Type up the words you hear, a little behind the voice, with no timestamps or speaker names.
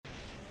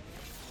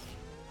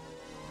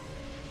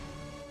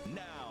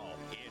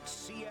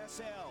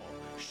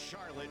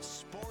Charlotte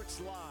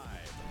Sports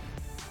Live.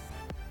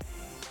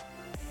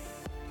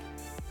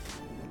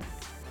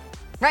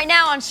 Right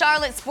now on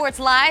Charlotte Sports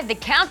Live, the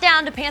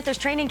countdown to Panthers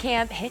training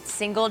camp hits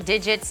single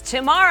digits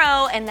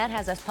tomorrow, and that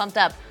has us pumped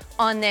up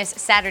on this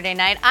Saturday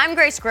night. I'm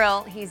Grace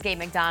Grill, he's Gabe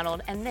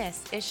McDonald, and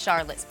this is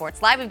Charlotte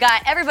Sports Live. We've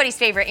got everybody's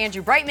favorite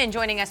Andrew Brightman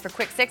joining us for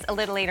Quick Six a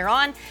little later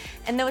on.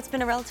 And though it's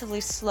been a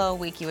relatively slow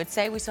week, you would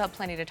say, we still have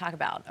plenty to talk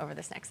about over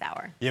this next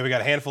hour. Yeah, we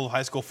got a handful of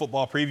high school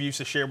football previews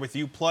to share with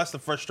you, plus the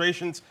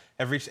frustrations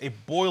have reached a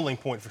boiling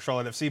point for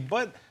Charlotte FC.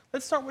 But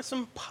let's start with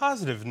some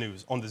positive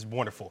news on this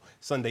wonderful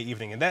Sunday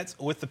evening, and that's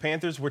with the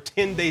Panthers. We're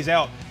 10 days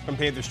out from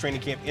Panthers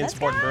training camp in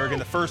Spartanburg,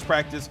 and the first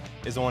practice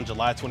is on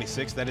July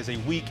 26th. That is a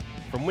week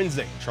from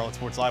Wednesday. Charlotte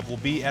Sports Live will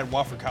be at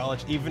Wofford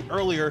College even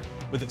earlier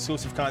with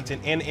exclusive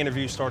content and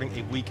interviews starting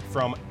a week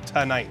from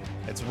tonight.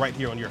 That's right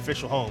here on your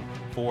official home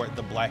for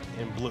the Black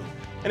and Blue.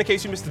 And in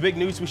case you missed the big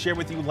news we shared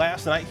with you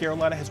last night,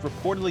 Carolina has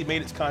reportedly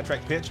made its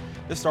contract pitch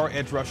to star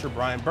edge rusher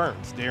Brian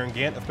Burns. Darren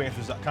Gant of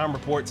Panthers.com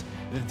reports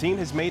that the team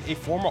has made a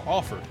formal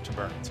offer to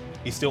Burns.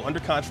 He's still under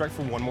contract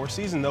for one more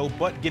season, though,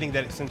 but getting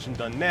that extension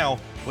done now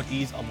would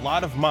ease a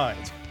lot of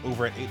minds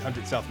over at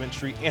 800 South Mint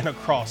Street and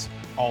across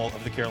all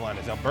of the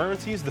Carolinas. Now,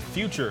 Burns, he's the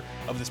future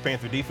of this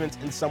Panther defense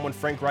and someone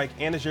Frank Reich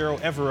and Ajero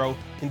Evero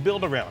can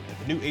build around. And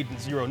the new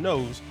Agent Zero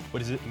knows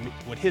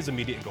what his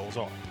immediate goals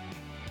are.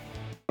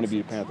 I want to be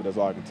a Panther, that's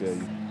all I can tell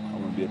you. I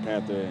want to be a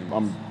Panther, and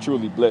I'm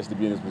truly blessed to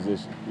be in this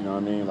position. You know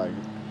what I mean? Like,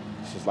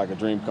 it's just like a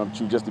dream come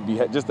true just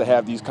to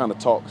have these kind of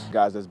talks.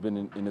 Guys that's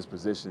been in this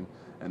position,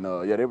 and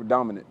yeah, they were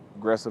dominant,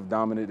 aggressive,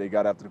 dominant. They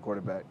got after the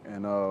quarterback,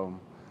 and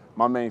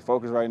my main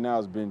focus right now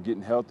has been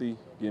getting healthy,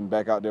 getting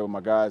back out there with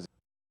my guys.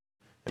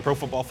 And Pro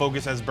Football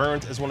Focus has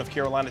Burns as one of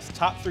Carolina's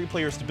top 3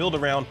 players to build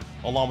around,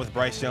 along with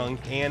Bryce Young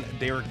and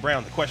Derek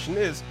Brown. The question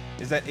is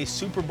that a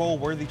Super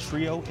Bowl-worthy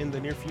trio in the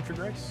near future,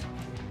 Grace?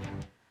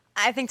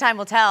 I think time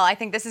will tell. I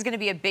think this is going to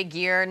be a big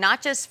year,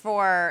 not just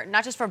for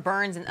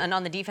Burns and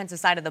on the defensive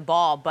side of the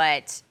ball,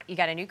 but you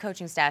got a new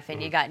coaching staff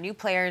and you got new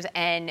players,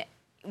 and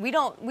we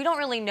don't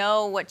really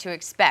know what to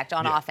expect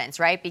on offense,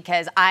 right?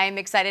 Because I'm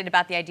excited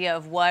about the idea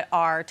of what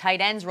our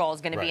tight ends role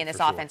is going to be in this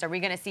offense. Are we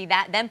going to see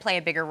them play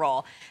a bigger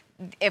role?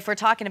 If we're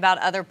talking about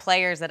other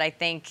players that I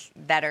think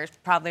that are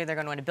probably they're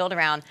going to want to build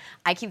around,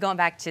 I keep going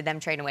back to them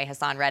trading away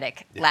Hassan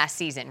Reddick last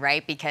season,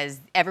 right? Because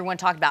everyone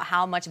talked about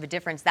how much of a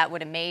difference that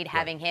would have made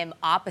having him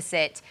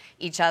opposite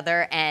each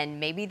other, and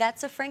maybe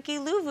that's a Frankie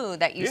Louvu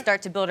that you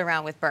start to build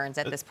around with Burns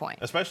at this point.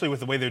 Especially with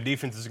the way their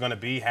defense is going to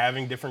be,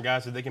 having different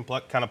guys that they can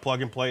kind of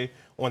plug and play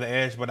on the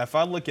edge. But if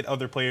I look at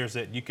other players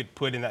that you could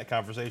put in that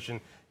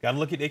conversation, got to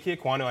look at Ike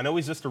Ekwonu. I know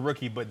he's just a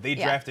rookie, but they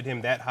drafted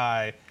him that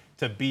high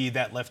to be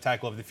that left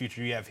tackle of the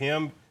future. You have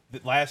him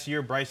last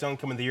year, Bryce Young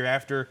coming the year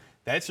after.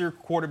 That's your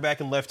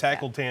quarterback and left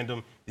tackle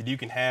tandem that you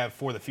can have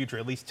for the future,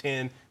 at least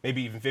 10,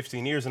 maybe even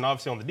 15 years. And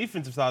obviously on the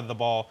defensive side of the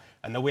ball,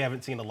 I know we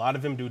haven't seen a lot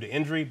of him due to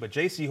injury, but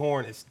J.C.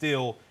 Horn is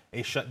still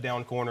a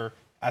shutdown corner.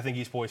 I think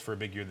he's poised for a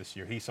big year this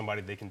year. He's somebody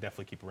they can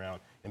definitely keep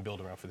around and build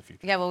around for the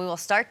future. Yeah, well, we will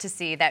start to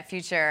see that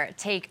future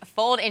take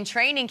fold in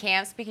training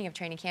camp. Speaking of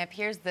training camp,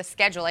 here's the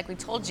schedule. Like we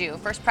told you,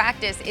 first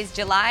practice is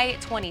July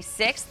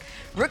 26th.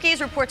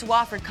 Rookies report to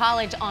Wofford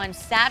College on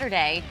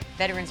Saturday.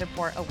 Veterans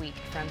report a week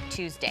from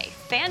Tuesday.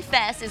 Fan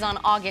Fest is on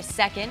August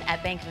 2nd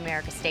at Bank of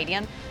America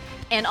Stadium.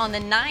 And on the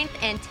 9th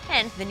and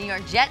 10th, the New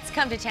York Jets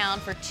come to town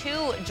for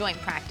 2 joint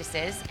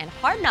practices, and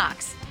Hard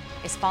Knocks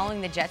is following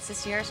the Jets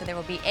this year, so there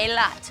will be a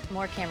lot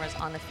more cameras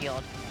on the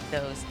field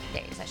those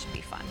days. That should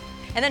be fun.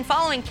 And then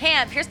following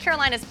camp, here's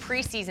Carolina's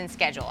preseason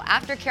schedule.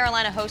 After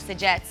Carolina hosts the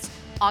Jets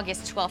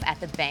August 12th at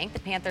the Bank,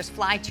 the Panthers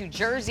fly to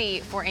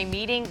Jersey for a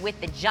meeting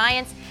with the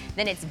Giants.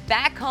 Then it's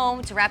back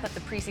home to wrap up the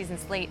preseason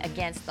slate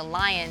against the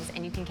Lions,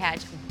 and you can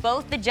catch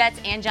both the Jets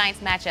and Giants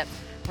matchup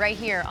right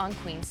here on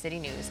Queen City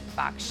News,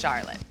 Fox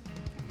Charlotte.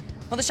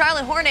 Well, the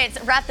Charlotte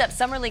Hornets wrapped up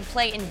Summer League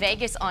play in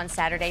Vegas on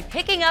Saturday,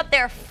 picking up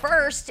their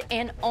first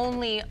and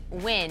only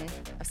win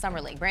of Summer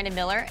League. Brandon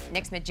Miller,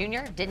 Nick Smith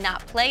Jr. did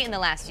not play in the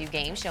last few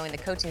games, showing the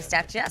coaching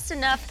staff just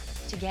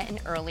enough to get an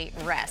early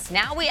rest.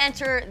 Now we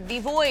enter the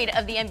void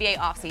of the NBA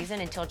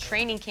offseason until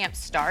training camp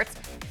starts.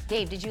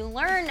 Dave, did you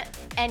learn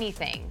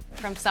anything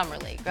from Summer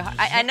League?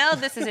 I know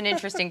this is an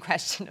interesting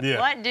question.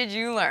 What did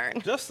you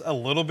learn? Just a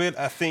little bit.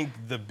 I think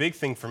the big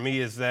thing for me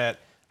is that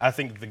I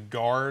think the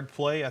guard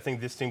play, I think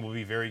this team will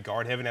be very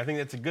guard heavy. And I think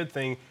that's a good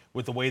thing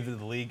with the way that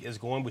the league is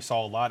going. We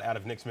saw a lot out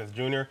of Nick Smith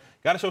Jr.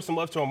 Got to show some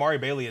love to Amari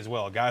Bailey as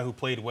well, a guy who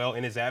played well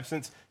in his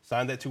absence,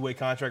 signed that 2-way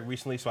contract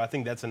recently. So I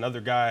think that's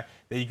another guy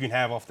that you can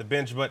have off the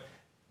bench. But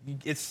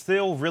it's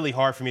still really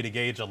hard for me to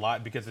gauge a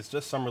lot because it's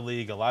just Summer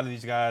League. A lot of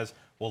these guys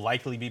will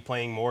likely be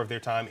playing more of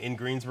their time in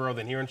Greensboro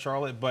than here in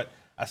Charlotte. But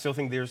I still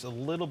think there's a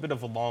little bit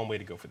of a long way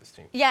to go for this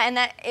team. Yeah, and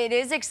that it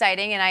is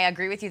exciting, and I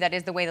agree with you, that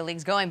is the way the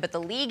league's going, but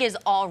the league is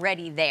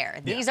already there.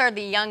 These are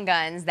the young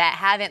guns that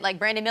haven't, like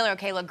Brandon Miller,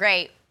 okay, look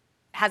great.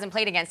 hasn't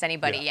played against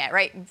anybody yet,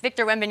 right?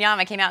 Victor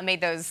Wembanyama came out and made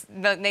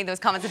those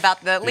comments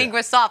about the league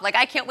was soft. Like,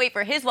 I can't wait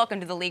for his welcome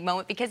to the league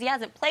moment because he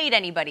hasn't played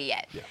anybody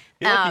yet.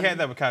 Yeah. He had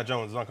that with Kai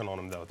Jones dunking on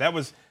him, though. That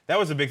was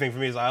a big thing for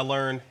me is I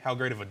learned how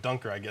great of a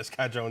dunker, I guess,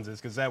 Kai Jones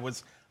is, because that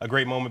was a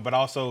great moment. But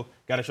also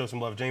got to show some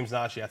love. James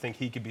Nashi, I think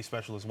he could be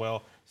special as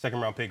well.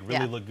 Second-round pick,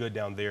 really looked good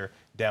down there,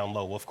 down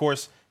low. Well, of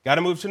course, got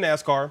to move to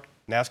NASCAR.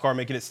 NASCAR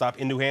making its stop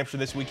in New Hampshire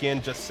this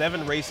weekend. Just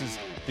 7 races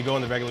to go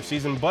in the regular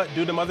season. But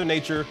due to Mother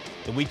Nature,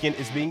 the weekend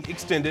is being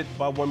extended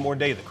by one more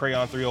day. The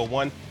Crayon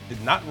 301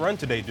 did not run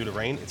today due to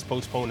rain. It's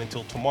postponed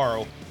until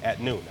tomorrow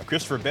at noon. Now,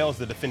 Christopher Bell is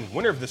the defending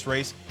winner of this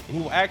race, and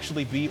he will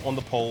actually be on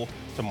the pole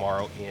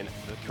tomorrow in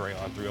the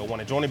Crayon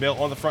 301. And joining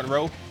Bell on the front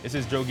row is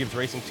his Joe Gibbs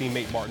Racing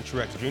teammate Martin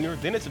Truex Jr.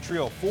 Then it's a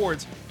trio of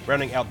Fords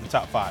rounding out the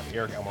top 5.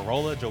 Eric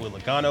Almirola, Joey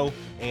Logano,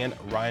 and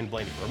Ryan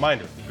Blaney.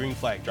 Reminder, the green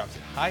flag drops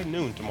at high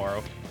noon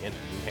tomorrow in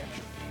New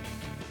Hampshire.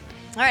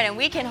 All right, and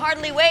we can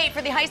hardly wait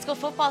for the high school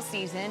football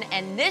season.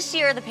 And this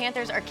year, the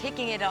Panthers are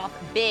kicking it off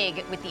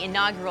big with the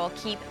inaugural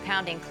Keep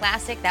Pounding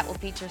Classic that will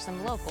feature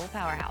some local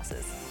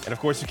powerhouses. And, of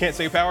course, you can't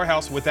say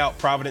powerhouse without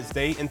Providence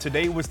Day. And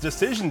today was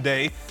decision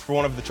day for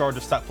one of the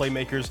Chargers' top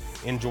playmakers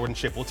in Jordan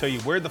Shipp. We'll tell you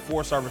where the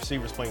 4-star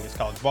receiver is playing his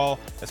college ball.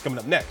 That's coming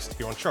up next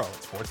here on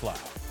Charlotte Sports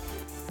Live.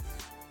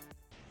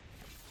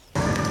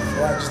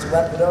 Yeah, just to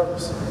wrap it up,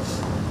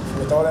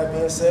 with all that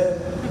being said,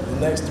 the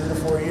next 3 to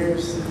 4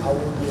 years, I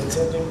will be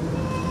attending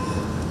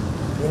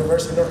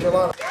University of North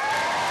Carolina.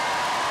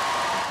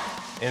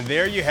 And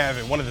there you have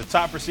it. One of the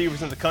top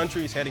receivers in the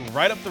country is heading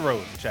right up the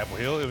road to Chapel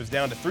Hill. It was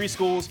down to 3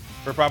 schools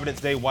for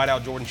Providence Day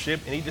wideout Jordan Shipp,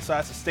 and he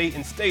decides to stay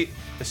in state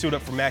to suit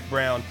up for Mack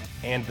Brown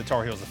and the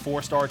Tar Heels. The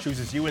 4-star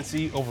chooses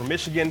UNC over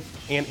Michigan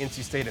and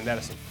NC State, and that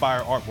is some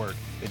fire artwork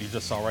that you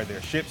just saw right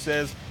there. Shipp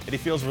says that he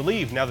feels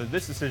relieved now that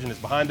this decision is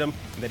behind him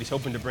and that he's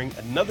hoping to bring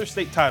another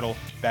state title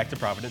back to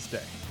Providence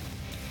Day.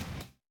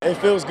 It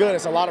feels good.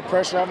 It's a lot of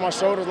pressure off my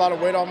shoulders, a lot of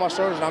weight off my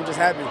shoulders, and I'm just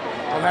happy.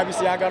 I'm happy to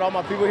see I got all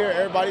my people here.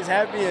 Everybody's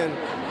happy and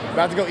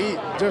about to go eat.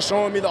 Just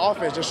showing me the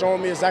offense, just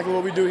showing me exactly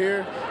what we do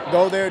here.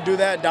 Go there, do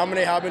that,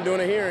 dominate how I've been doing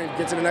it here, and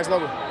get to the next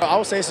level. I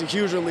would say it's a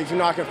huge relief. You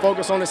know, I can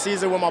focus on the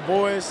season with my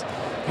boys,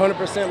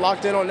 100%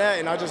 locked in on that,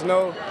 and I just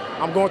know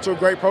I'm going to a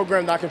great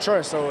program that I can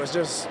trust. So it's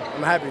just,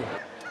 I'm happy.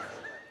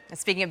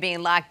 Speaking of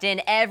being locked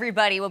in,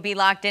 everybody will be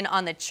locked in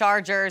on the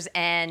Chargers,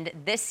 and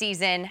this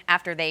season,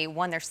 after they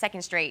won their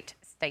second straight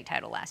state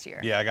title last year.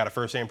 Yeah, I got a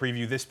first-hand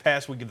preview this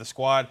past week of the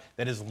squad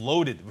that is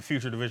loaded with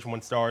future Division I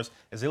stars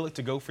as they look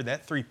to go for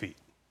that three-peat.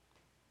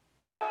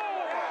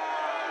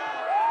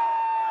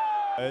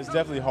 It's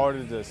definitely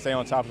harder to stay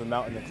on top of the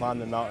mountain than climb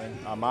the mountain.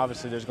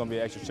 Obviously, there's going to be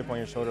an extra chip on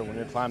your shoulder when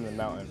you're climbing the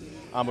mountain.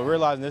 But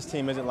realizing this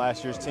team isn't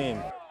last year's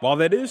team. While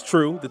that is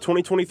true, the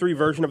 2023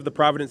 version of the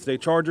Providence Day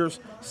Chargers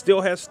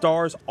still has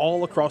stars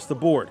all across the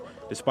board.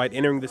 Despite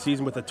entering the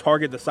season with a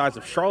target the size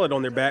of Charlotte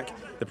on their back,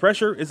 the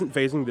pressure isn't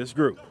fazing this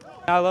group.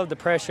 I love the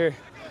pressure.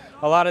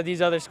 A lot of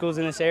these other schools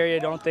in this area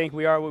don't think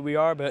we are what we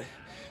are, but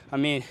I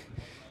mean,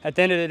 at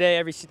the end of the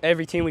day,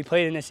 every team we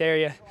played in this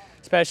area,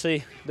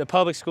 especially the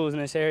public schools in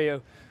this area,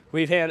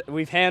 we've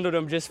handled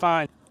them just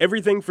fine.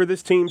 Everything for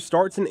this team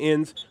starts and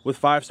ends with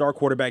 5-star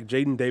quarterback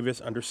Jaden Davis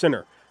under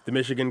center. The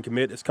Michigan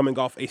commit is coming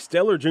off a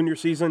stellar junior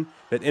season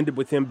that ended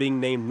with him being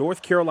named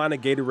North Carolina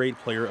Gatorade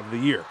Player of the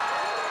Year.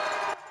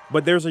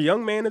 But there's a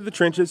young man in the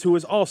trenches who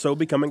is also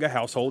becoming a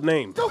household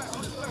name.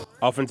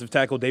 Offensive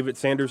tackle David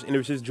Sanders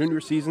enters his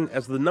junior season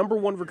as the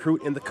 #1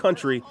 recruit in the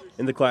country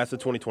in the class of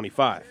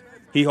 2025.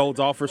 He holds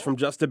offers from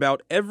just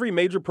about every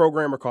major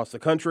program across the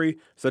country,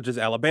 such as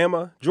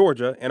Alabama,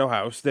 Georgia, and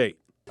Ohio State.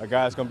 A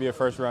guy that's going to be a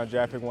first-round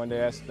draft pick one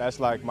day, that's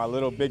like my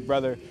little big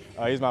brother.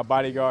 He's my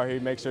bodyguard. He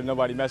makes sure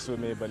nobody messes with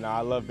me. But no,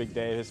 I love Big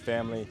Dave, his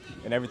family,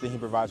 and everything he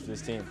provides for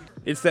this team.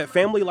 It's that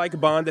family-like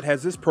bond that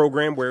has this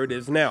program where it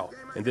is now,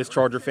 and this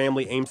Charger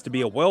family aims to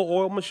be a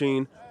well-oiled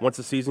machine once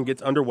the season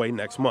gets underway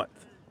next month.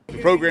 The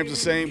program's the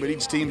same, but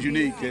each team's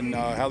unique in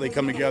how they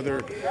come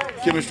together,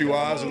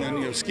 chemistry-wise, and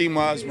then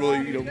scheme-wise.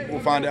 Really, we'll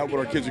find out what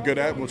our kids are good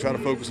at, and we'll try to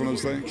focus on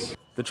those things.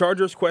 The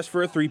Chargers' quest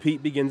for a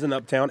three-peat begins in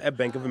Uptown at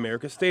Bank of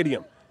America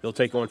Stadium. They'll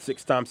take on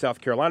 6-time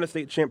South Carolina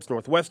State champs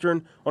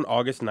Northwestern on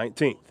August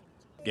 19th.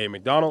 Gabe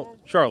McDonald,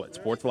 Charlotte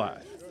Sports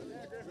Live.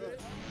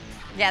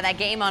 Yeah, that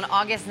game on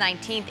August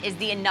 19th is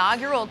the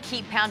inaugural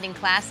Keep Pounding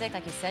Classic.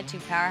 Like you said, 2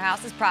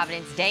 powerhouses,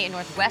 Providence Day and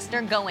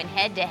Northwestern going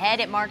head-to-head.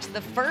 It marks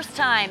the first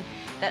time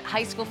that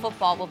high school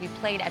football will be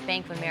played at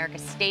Bank of America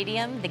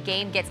Stadium. The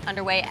game gets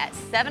underway at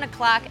 7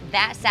 o'clock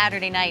that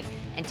Saturday night,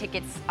 and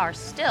tickets are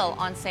still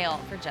on sale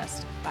for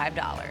just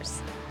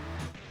 $5.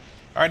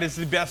 All right, it's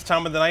the best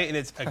time of the night, and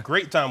it's a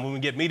great time when we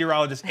get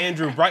meteorologist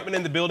Andrew Brightman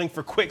in the building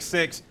for Quick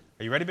Six.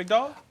 Are you ready, big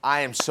dog?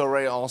 I am so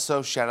ready.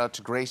 Also, shout out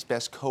to Grace,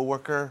 best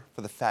coworker,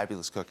 for the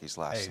fabulous cookies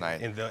last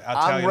night.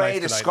 I'm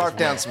ready to scarf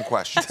down some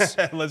questions.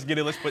 Let's get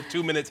it. Let's put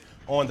 2 minutes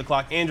on the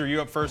clock. Andrew,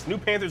 you're up first. New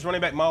Panthers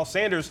running back Miles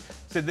Sanders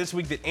said this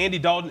week that Andy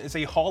Dalton is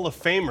a Hall of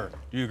Famer.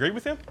 Do you agree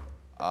with him?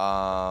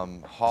 Are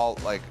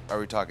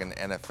we talking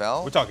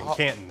NFL? We're talking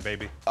Canton,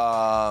 baby.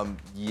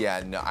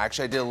 Yeah, no.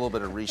 Actually, I did a little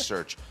bit of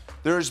research.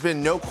 There's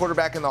been no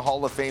quarterback in the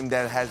Hall of Fame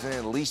that hasn't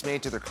at least made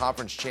it to their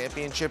conference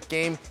championship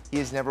game. He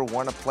has never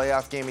won a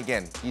playoff game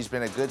again. He's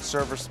been a good,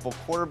 serviceable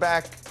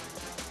quarterback.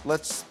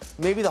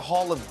 Maybe the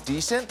Hall of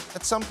Decent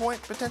at some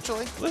point,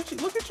 potentially. Look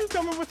at you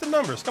coming with the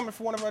numbers, coming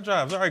for one of our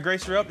jobs. All right,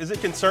 Grace, you're up. Is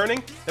it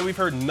concerning that we've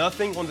heard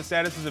nothing on the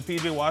statuses of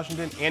P.J.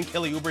 Washington and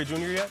Kelly Oubre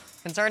Jr. yet?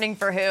 Concerning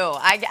for who?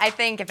 I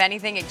think, if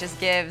anything, it just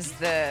gives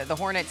the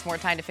Hornets more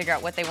time to figure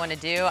out what they want to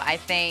do. I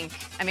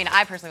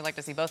personally would like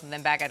to see both of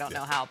them back. I don't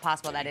know how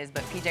possible that is,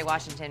 but P.J.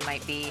 Washington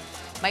might be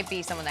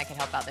someone that could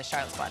help out the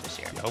Charlotte squad this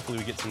year. Yeah, hopefully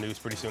we get some news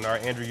pretty soon. All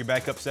right, Andrew, you're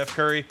back up. Steph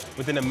Curry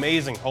with an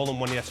amazing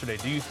hole-in-one yesterday.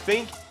 Do you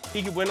think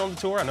he could win on the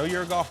tour? I know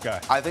you're a golf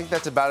guy. I think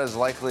that's about as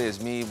likely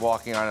as me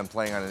walking on and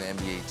playing on an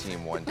NBA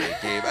team one day,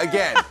 Gabe.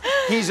 Again,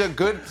 he's a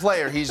good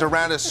player. He's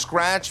around a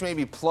scratch,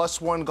 maybe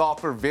 +1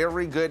 golfer,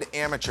 very good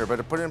amateur. But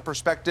to put it in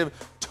perspective,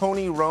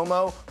 Tony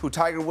Romo, who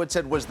Tiger Woods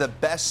said was the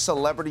best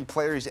celebrity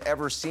player he's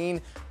ever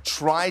seen,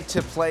 tried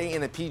to play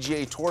in a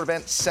PGA Tour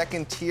event,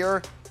 second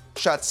tier,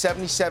 shot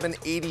 77,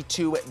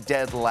 82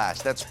 dead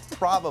last. That's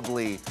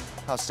probably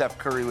how Steph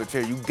Curry would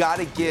fare. You got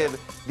to give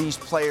these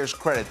players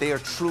credit. They are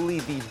truly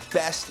the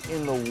best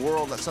in the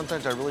world.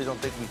 Sometimes I really don't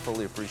think we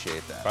fully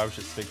appreciate that. Probably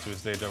should stick to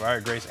his day job. All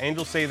right, Grace.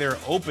 Angels say they're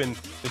open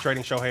to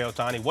trading Shohei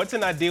Ohtani. What's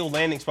an ideal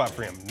landing spot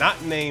for him?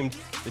 Not named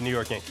the New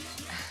York Yankees.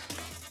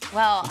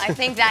 Well, I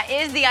think that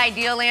is the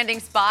ideal landing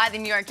spot, the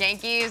New York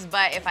Yankees.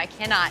 But if I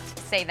cannot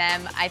say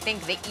them, I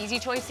think the easy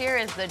choice here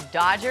is the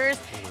Dodgers,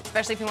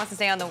 especially if he wants to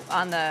stay on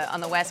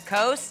the West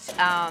Coast.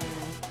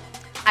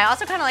 I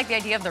also kind of like the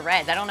idea of the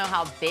Reds. I don't know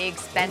how big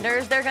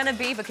spenders they're going to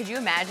be, but could you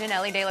imagine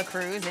Ellie De La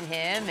Cruz and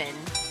him and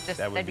just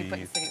that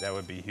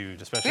would be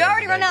huge, especially. We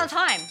already run out of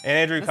time. And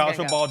Andrew, college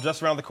football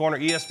just around the corner.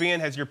 ESPN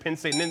has your Penn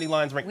State Nittany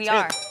Lions ranked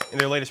 10th in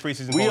their latest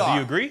preseason poll. Do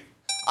you agree?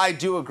 I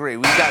do agree.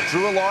 We've got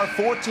Drew Allar,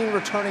 14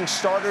 returning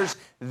starters.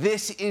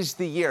 This is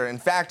the year. In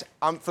fact,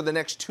 for the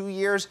next 2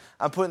 years,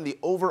 I'm putting the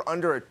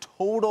over-under a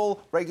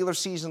total regular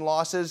season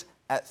losses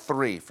at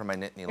 3 for my Nittany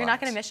Lions. You're not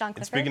going to miss Sean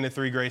Clifford? Speaking of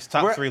 3, Grace,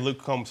 top 3 Luke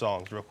Combs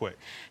songs, real quick.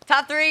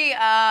 Top 3,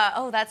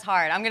 that's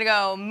hard. I'm going to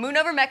go Moon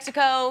Over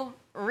Mexico,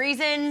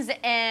 Reasons,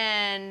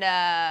 and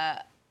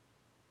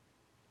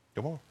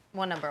Come on.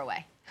 One Number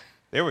Away.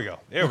 There we go.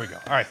 All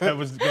right, that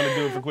was going to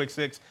do it for Quick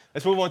 6.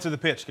 Let's move on to the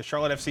pitch, because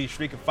Charlotte FC's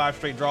streak of 5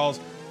 straight draws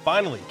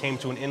finally came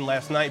to an end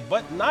last night,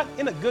 but not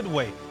in a good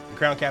way. The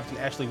Crown captain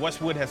Ashley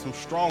Westwood has some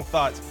strong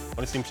thoughts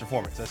on his team's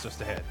performance. That's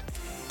just ahead.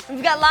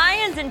 We've got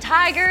Lions and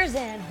Tigers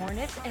and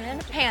Hornets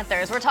and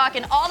Panthers. We're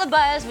talking all the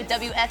buzz with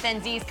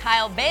WFNZ's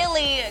Kyle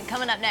Bailey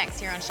coming up next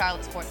here on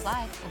Charlotte Sports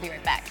Live. We'll be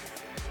right back.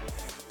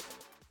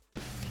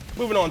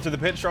 Moving on to the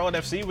pitch, Charlotte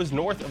FC was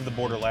north of the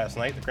border last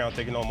night. The Crown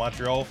taking on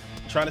Montreal,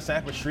 trying to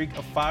snap a streak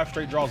of 5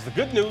 straight draws. The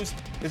good news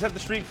is that the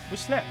streak was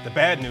snapped. The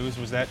bad news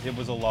was that it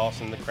was a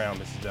loss and the Crown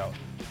misses out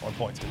on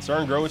points.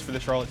 Concern grows for the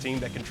Charlotte team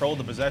that controlled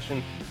the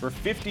possession for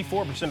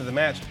 54% of the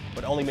match,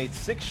 but only made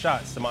 6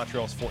 shots to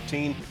Montreal's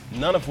 14,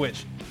 none of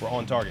which were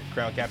on target.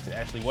 Crown captain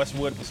Ashley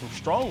Westwood with some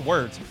strong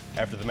words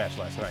after the match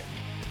last night.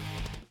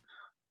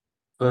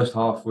 First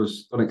half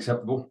was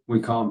unacceptable. We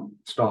can't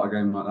start a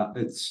game like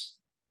that.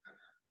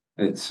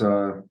 It's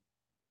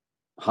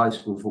high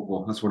school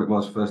football. That's what it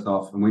was first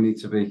half, and we need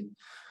to be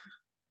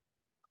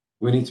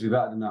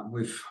better than that.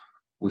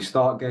 We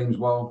start games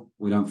well,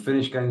 we don't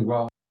finish games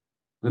well.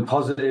 The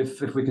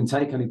positive, if we can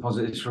take any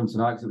positives from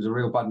tonight, because it was a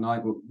real bad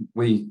night, but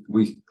we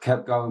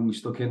kept going, we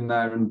stuck in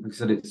there, and like I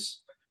said,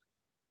 it's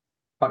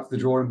back to the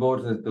drawing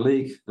board.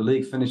 The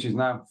league finishes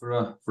now for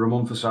a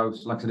month or so.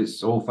 So like I said,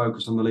 it's all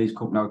focused on the Leagues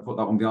Cup now. We put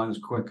that one behind us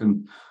quick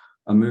and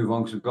move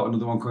on, because we've got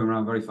another one coming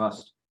around very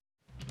fast.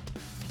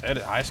 That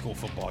is high school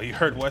football. You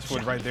heard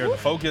Westwood right there. The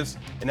focus,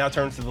 and now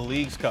turns to the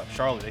Leagues Cup.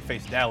 Charlotte, they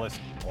face Dallas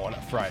on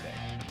Friday.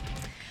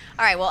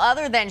 All right, well,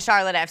 other than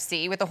Charlotte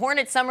FC, with the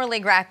Hornets Summer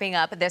League wrapping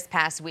up this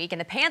past week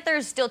and the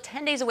Panthers still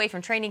 10 days away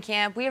from training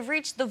camp, we have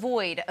reached the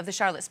void of the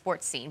Charlotte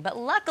sports scene. But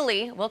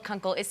luckily, Will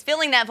Kunkel is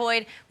filling that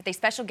void with a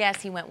special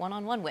guest he went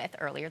one-on-one with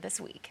earlier this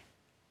week.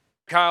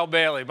 Kyle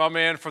Bailey, my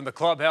man from the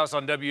clubhouse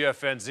on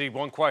WFNZ.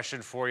 One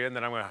question for you, and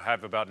then I'm going to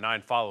have about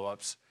 9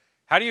 follow-ups.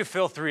 How do you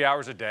fill 3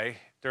 hours a day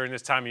during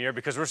this time of year?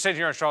 Because we're sitting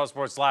here on Charlotte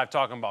Sports Live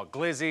talking about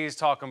glizzies,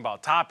 talking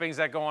about toppings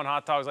that go on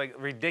hot dogs, like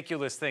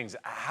ridiculous things.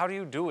 How do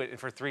you do it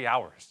for 3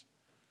 hours?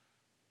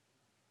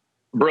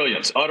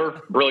 Brilliance,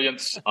 utter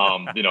brilliance,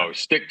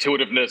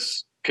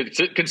 stick-to-itiveness,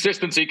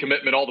 consistency,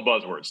 commitment, all the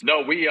buzzwords.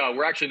 No,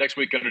 we're actually next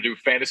week going to do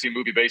fantasy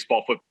movie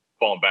baseball,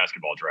 football, and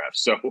basketball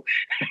drafts. So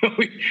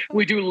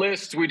we do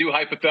lists, we do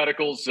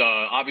hypotheticals.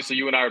 Obviously,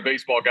 you and I are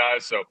baseball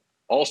guys, so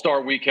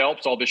All-Star Week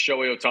helps. All this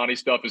Shohei Ohtani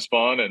stuff is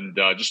fun, and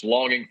just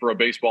longing for a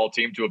baseball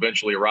team to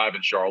eventually arrive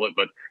in Charlotte.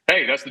 But,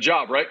 hey, that's the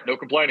job, right? No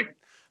complaining.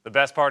 The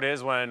best part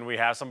is when we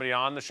have somebody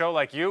on the show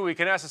like you, we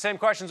can ask the same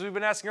questions we've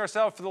been asking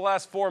ourselves for the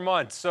last 4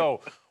 months.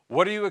 So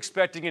what are you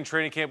expecting in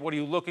training camp? What are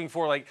you looking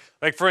for? Like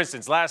for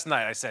instance, last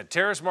night I said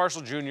Terrace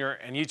Marshall Jr.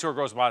 and Yetur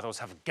Gross-Matos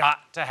have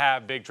got to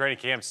have big training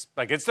camps.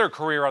 Like, it's their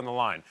career on the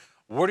line.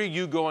 What are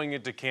you going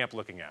into camp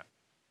looking at?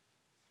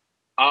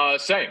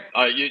 Same.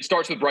 It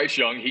starts with Bryce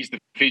Young. He's the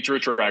feature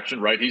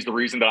attraction, right? He's the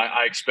reason that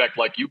I expect,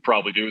 like you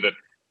probably do, that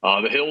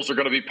the hills are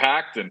going to be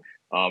packed, and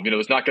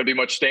there's not going to be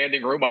much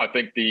standing room. I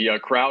think the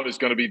crowd is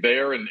going to be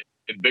there in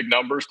big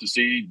numbers to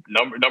see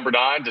number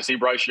 9, to see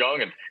Bryce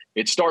Young, and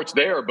it starts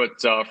there.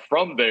 But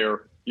from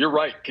there, you're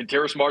right. Can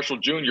Terrace Marshall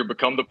Jr.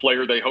 become the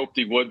player they hoped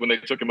he would when they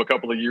took him a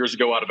couple of years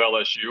ago out of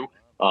LSU?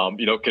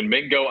 Can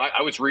Mingo?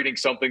 I was reading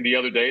something the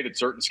other day that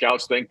certain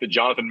scouts think that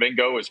Jonathan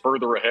Mingo is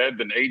further ahead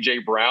than A.J.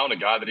 Brown, a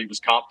guy that he was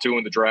comp to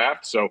in the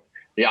draft. So,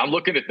 yeah, I'm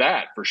looking at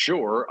that for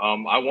sure.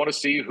 I want to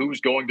see who's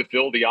going to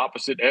fill the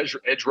opposite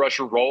edge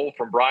rusher role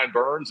from Brian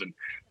Burns. And,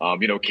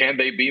 can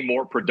they be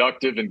more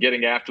productive in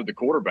getting after the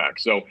quarterback?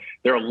 So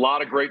there are a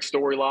lot of great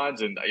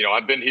storylines. And,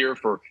 I've been here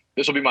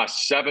this will be my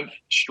 7th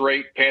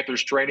straight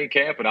Panthers training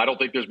camp, and I don't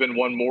think there's been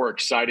one more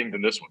exciting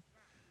than this one.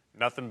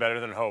 Nothing better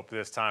than hope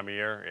this time of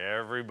year.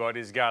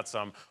 Everybody's got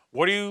some.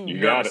 What are you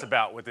nervous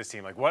about with this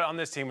team? Like, what on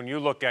this team, when you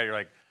look at it, you're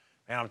like,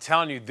 man, I'm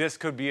telling you, this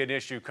could be an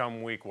issue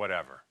come week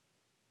whatever.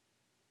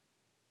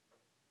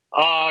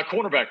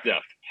 Cornerback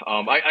depth.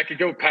 I could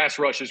go pass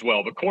rush as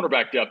well, but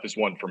cornerback depth is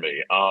one for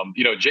me.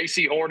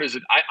 J.C. Horn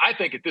I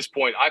think at this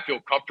point, I feel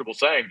comfortable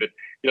saying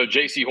that,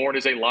 J.C. Horn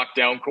is a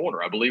lockdown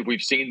corner. I believe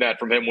we've seen that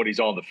from him when he's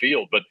on the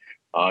field, but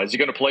is he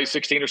going to play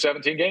 16 or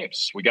 17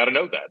 games? We got to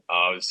know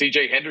that.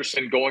 C.J.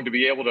 Henderson going to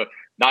be able to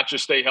not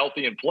just stay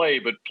healthy and play,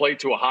 but play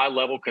to a high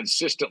level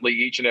consistently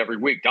each and every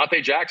week.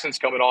 Dante Jackson's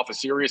coming off a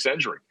serious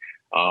injury.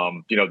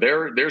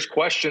 There's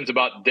questions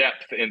about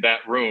depth in that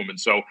room. And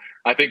so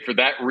I think for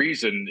that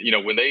reason,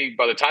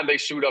 by the time they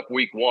suit up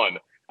week 1,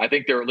 I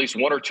think there are at least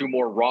 1 or 2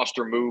 more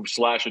roster moves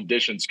 /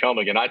 additions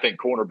coming. And I think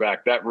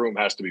cornerback, that room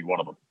has to be one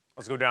of them.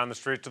 Let's go down the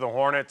street to the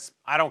Hornets.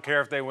 I don't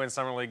care if they win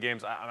Summer League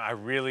games. I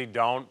really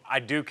don't. I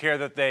do care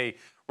that they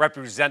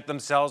represent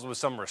themselves with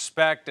some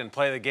respect and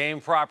play the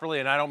game properly.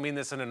 And I don't mean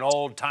this in an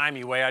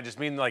old-timey way. I just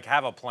mean,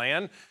 have a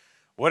plan.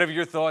 What have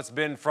your thoughts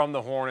been from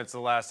the Hornets the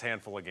last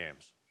handful of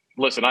games?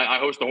 Listen, I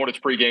host the Hornets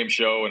pregame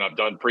show, and I've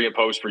done pre and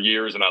post for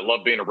years, and I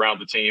love being around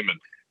the team,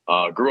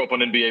 and grew up on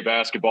NBA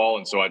basketball,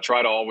 and so I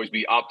try to always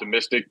be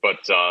optimistic. But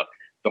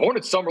the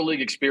Hornets Summer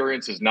League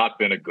experience has not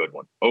been a good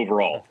one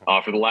overall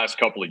for the last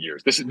couple of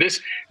years. This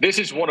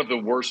is one of the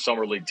worst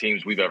Summer League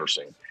teams we've ever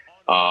seen.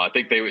 I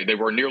think they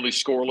were nearly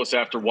scoreless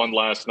after one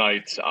last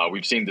night.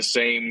 We've seen the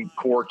same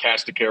core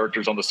cast of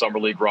characters on the Summer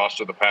League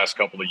roster the past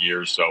couple of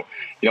years. So,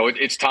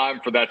 it's time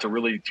for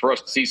for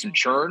us to see some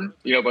churn,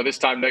 by this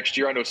time next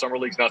year. I know Summer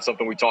League's not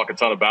something we talk a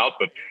ton about,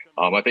 but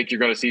I think you're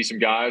going to see some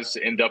guys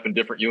end up in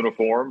different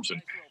uniforms.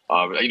 And,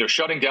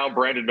 shutting down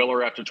Brandon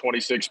Miller after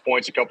 26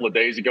 points a couple of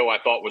days ago, I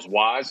thought was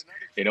wise.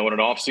 In an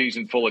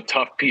offseason full of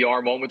tough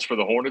PR moments for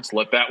the Hornets,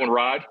 let that one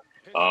ride.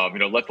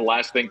 Let the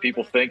last thing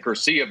people think or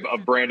see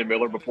of Brandon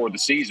Miller before the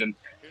season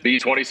be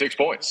 26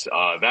 points.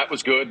 That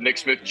was good. Nick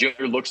Smith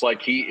Jr. looks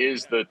like he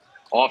is the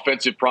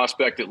offensive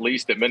prospect, at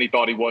least, that many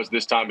thought he was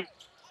this time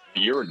a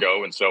year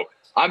ago. And so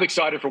I'm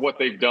excited for what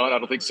they've done. I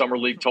don't think Summer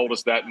League told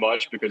us that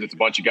much because it's a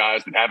bunch of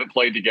guys that haven't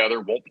played together,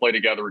 won't play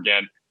together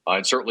again,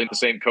 and certainly the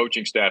same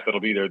coaching staff that'll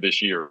be there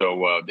this year.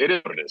 So it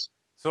is what it is.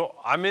 So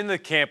I'm in the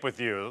camp with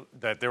you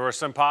that there were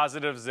some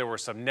positives, there were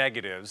some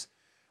negatives.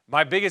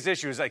 My biggest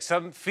issue is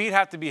some feet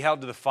have to be held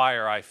to the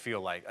fire, I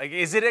feel like.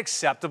 Is it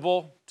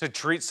acceptable to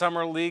treat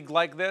Summer League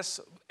like this?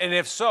 And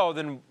if so,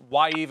 then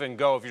why even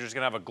go if you're just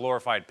going to have a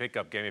glorified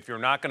pickup game, if you're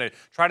not going to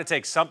try to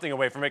take something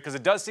away from it? Because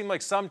it does seem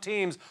like some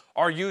teams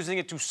are using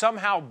it to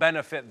somehow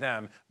benefit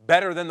them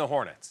better than the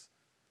Hornets.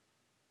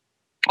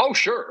 Oh,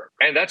 sure.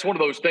 And that's one of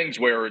those things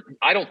where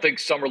I don't think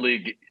Summer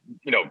League,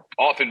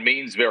 often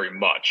means very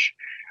much.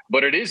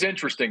 But it is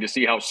interesting to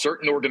see how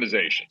certain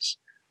organizations,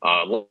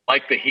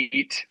 like the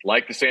Heat,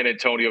 like the San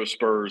Antonio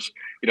Spurs,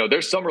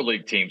 there's Summer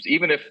League teams.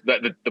 Even if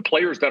the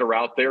players that are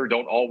out there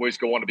don't always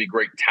go on to be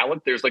great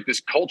talent, there's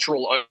this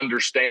cultural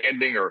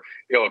understanding or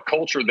a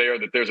culture there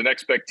that there's an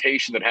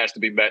expectation that has to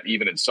be met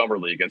even in Summer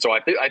League. And so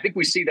I think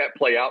we see that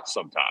play out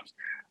sometimes.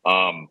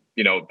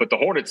 But the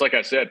Hornets, like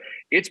I said,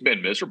 it's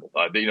been miserable.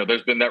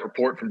 There's been that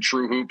report from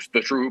True Hoops,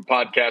 the True Hoop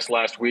podcast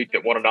last week,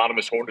 that one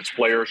anonymous Hornets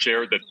player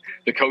shared that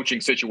the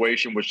coaching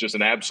situation was just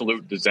an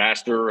absolute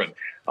disaster. And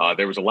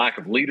there was a lack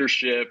of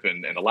leadership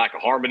and a lack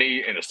of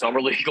harmony in a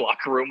Summer League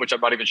locker room, which I'm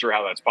not even sure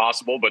how that's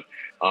possible. But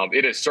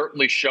it has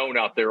certainly shown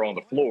out there on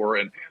the floor.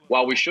 And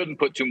while we shouldn't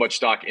put too much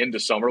stock into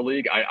Summer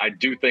League, I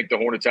do think the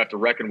Hornets have to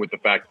reckon with the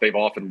fact that they've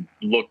often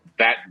looked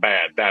that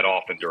bad that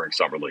often during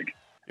Summer League.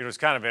 It's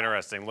kind of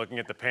interesting looking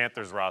at the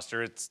Panthers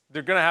roster.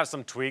 They're going to have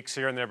some tweaks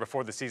here and there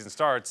before the season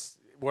starts,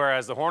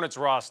 whereas the Hornets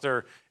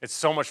roster, it's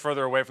so much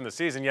further away from the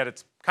season, yet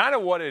it's kind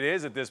of what it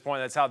is at this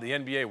point. That's how the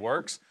NBA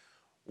works.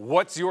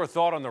 What's your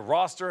thought on the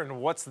roster and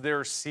what's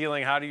their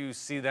ceiling? How do you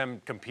see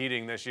them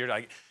competing this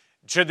year?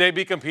 Should they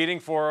be competing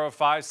for a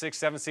 5, 6,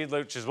 7 seed,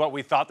 which is what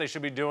we thought they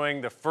should be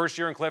doing the first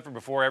year in Clifford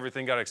before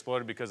everything got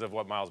exploded because of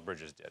what Miles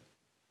Bridges did?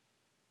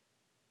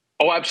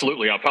 Oh,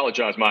 absolutely. I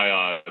apologize.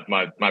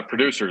 My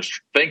producer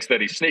thinks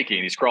that he's sneaky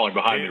and he's crawling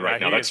behind me right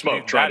now. That's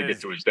Smoke trying to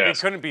get to his desk.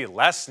 He couldn't be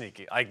less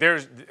sneaky. Like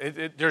there's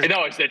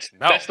no,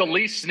 that's the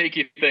least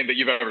sneaky thing that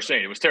you've ever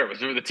seen. It was terrible.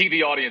 So the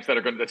TV audience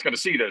that's going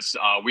to see this,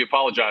 we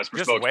apologize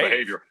for Smoke's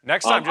behavior.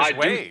 Next time, just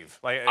wave.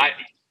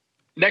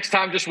 Next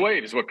time, just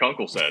wave is what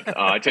Kunkel said.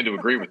 I tend to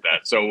agree with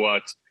that. So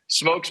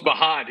Smoke's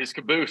behind. His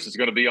caboose is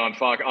going to be on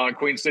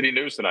Queen City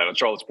News tonight on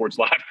Charlotte Sports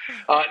Live.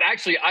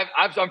 Actually,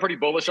 I'm pretty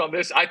bullish on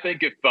this. I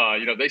think if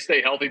they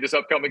stay healthy this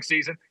upcoming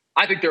season,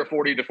 I think they're a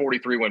 40 to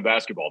 43 win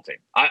basketball team.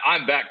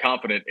 I'm that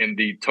confident in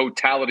the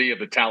totality of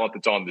the talent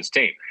that's on this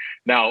team.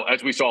 Now,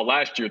 as we saw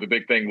last year, the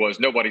big thing was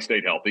nobody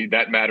stayed healthy.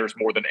 That matters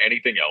more than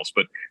anything else.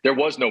 But there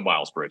was no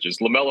Miles Bridges.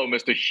 LaMelo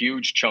missed a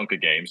huge chunk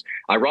of games.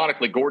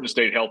 Ironically, Gordon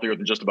stayed healthier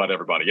than just about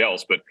everybody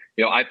else. But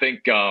I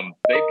think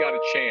they've got a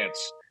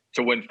chance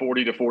to win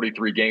 40 to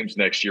 43 games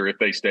next year if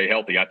they stay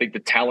healthy. I think the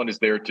talent is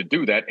there to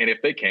do that. And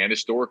if they can,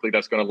 historically,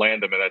 that's going to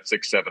land them in that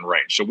 6-7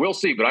 range. So we'll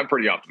see, but I'm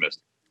pretty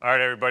optimistic. All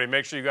right, everybody,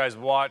 make sure you guys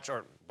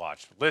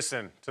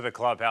listen to the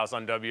Clubhouse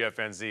on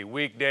WFNZ.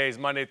 Weekdays,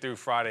 Monday through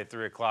Friday,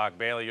 3 o'clock.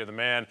 Bailey, you're the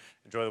man.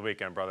 Enjoy the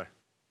weekend, brother.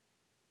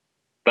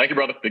 Thank you,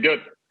 brother. Be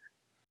good.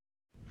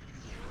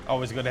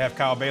 Always good to have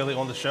Kyle Bailey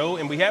on the show,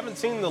 and we haven't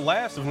seen the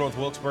last of North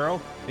Wilkesboro.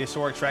 The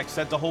historic track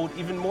set to hold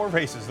even more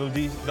races.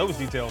 Those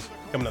details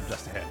coming up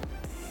just ahead.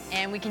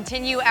 And we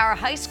continue our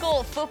high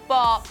school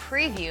football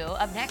preview.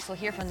 Up next, we'll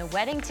hear from the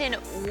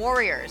Weddington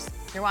Warriors.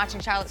 You're watching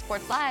Charlotte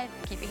Sports Live.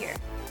 Keep it here.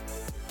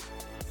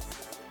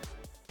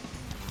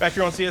 Back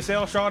here on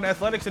CSL, Charlotte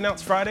Athletics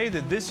announced Friday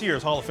that this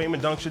year's Hall of Fame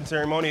induction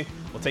ceremony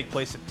will take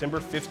place September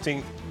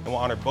 15th and will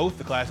honor both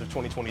the class of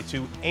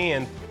 2022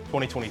 and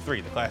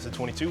 2023. The class of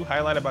 22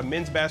 highlighted by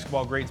men's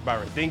basketball greats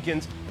Byron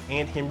Dinkins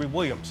and Henry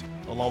Williams,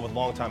 along with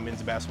longtime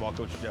men's basketball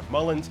coach Jeff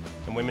Mullins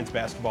and women's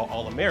basketball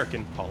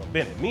All-American Paula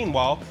Bennett.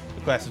 Meanwhile,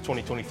 the class of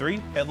 2023,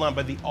 headlined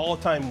by the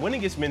all-time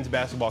winningest men's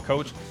basketball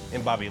coach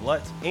in Bobby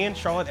Lutz and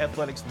Charlotte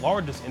Athletics'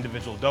 largest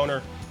individual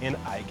donor in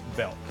Ike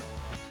Belk.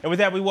 And with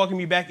that, we welcome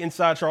you back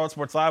inside Charlotte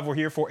Sports Live. We're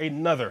here for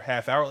another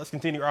half hour. Let's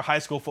continue our high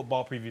school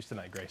football previews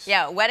tonight, Grace.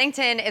 Yeah,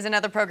 Weddington is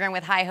another program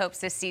with high hopes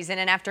this season.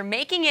 And after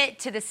making it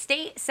to the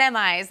state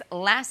semis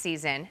last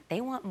season, they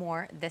want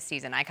more this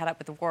season. I caught up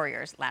with the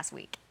Warriors last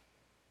week.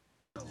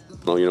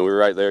 Well, we were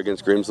right there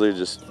against Grimsley.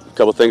 Just a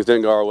couple things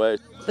didn't go our way.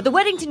 But the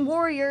Weddington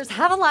Warriors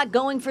have a lot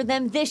going for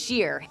them this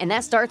year, and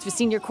that starts with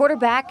senior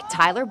quarterback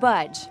Tyler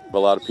Budge. A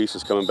lot of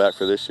pieces coming back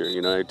for this year.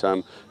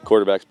 Anytime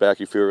quarterback's back,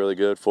 you feel really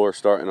good. 4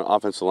 starting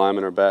offensive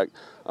linemen are back.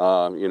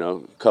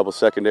 A couple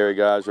secondary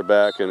guys are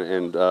back,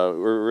 and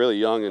we're really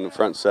young in the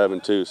front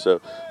 7 too.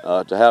 So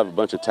to have a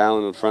bunch of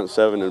talent in the front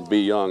 7 and be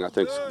young, I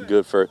think is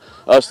good for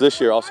us this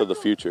year, also the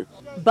future.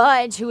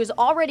 Budge, who is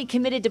already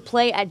committed to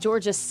play at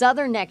Georgia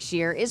Southern next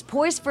year, is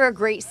poised for a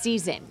great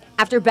season.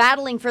 After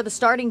battling for the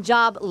starting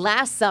job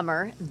last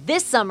summer,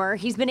 this summer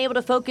he's been able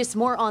to focus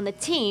more on the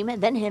team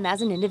than him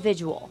as an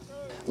individual.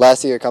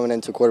 Last year coming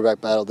into a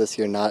quarterback battle, this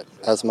year not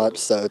as much,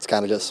 so it's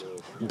kind of just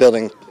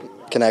building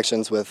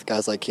connections with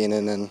guys like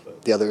Keenan and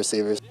the other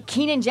receivers.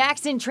 Keenan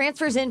Jackson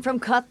transfers in from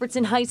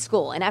Cuthbertson High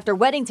School, and after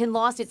Weddington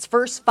lost its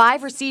first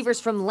 5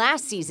 receivers from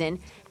last season,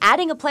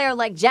 adding a player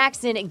like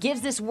Jackson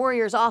gives this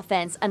Warriors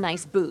offense a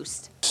nice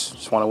boost.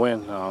 Just want to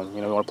win.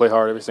 We want to play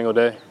hard every single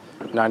day,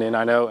 90 and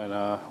 9-0,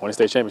 and win a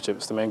state championship.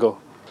 It's the main goal.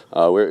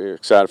 We're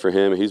excited for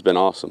him. He's been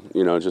awesome,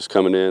 just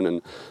coming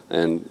in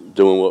and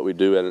doing what we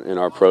do in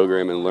our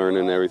program and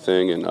learning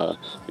everything. And,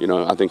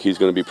 I think he's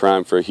going to be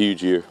primed for a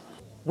huge year.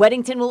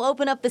 Weddington will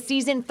open up the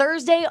season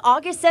Thursday,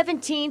 August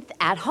 17th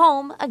at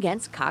home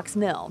against Cox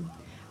Mill.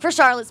 For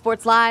Charlotte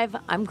Sports Live,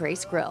 I'm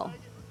Grace Grill.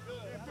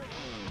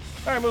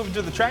 All right, moving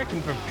to the track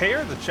and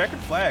prepare the checkered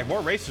flag.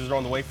 More racers are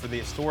on the way for the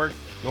historic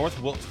North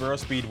Wilkesboro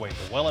Speedway.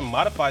 The Well and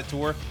Modified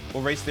Tour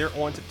will race there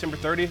on September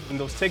 30th, and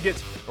those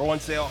tickets are on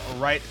sale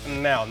right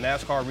now.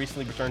 NASCAR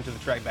recently returned to the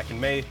track back in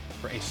May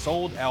for a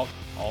sold-out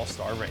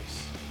all-star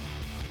race.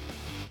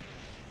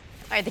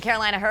 All right, the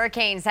Carolina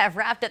Hurricanes have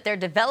wrapped up their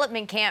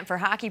development camp for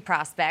hockey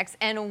prospects,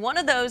 and one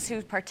of those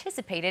who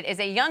participated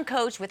is a young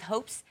coach with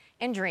hopes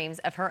and dreams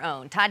of her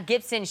own. Todd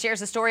Gibson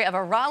shares the story of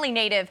a Raleigh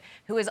native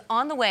who is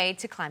on the way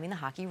to climbing the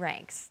hockey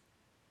ranks.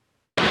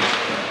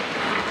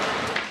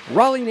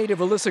 Raleigh native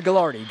Alyssa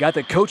Gallardi got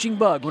the coaching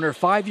bug when her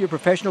 5-year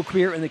professional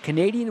career in the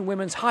Canadian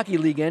Women's Hockey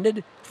League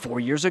ended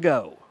 4 years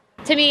ago.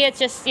 To me, it's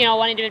just,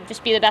 wanting to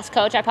just be the best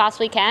coach I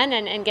possibly can,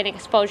 and getting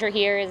exposure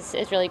here is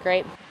really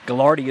great.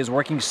 Gallardi is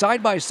working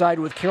side by side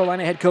with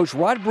Carolina head coach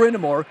Rod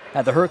Brindamore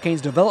at the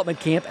Hurricanes development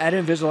camp at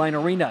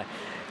Invisalign Arena.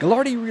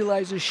 Gallardi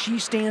realizes she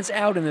stands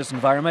out in this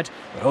environment,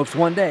 but hopes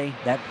one day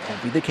that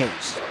won't be the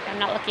case. I'm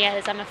not looking at it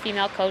as I'm a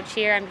female coach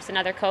here. I'm just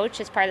another coach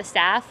as part of the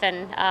staff,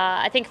 and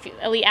I think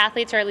elite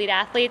athletes are elite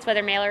athletes,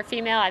 whether male or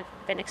female. I've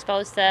been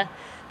exposed to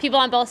people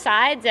on both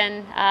sides,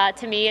 and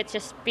to me it's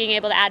just being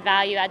able to add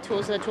value, add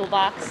tools to the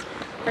toolbox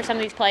for some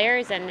of these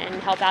players and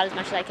help out as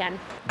much as I can.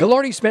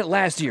 Gallardi spent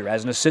last year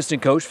as an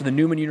assistant coach for the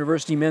Newman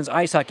University men's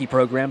ice hockey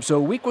program, so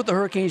a week with the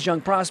Hurricanes'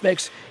 young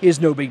prospects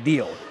is no big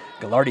deal.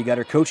 Gallardi got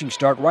her coaching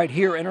start right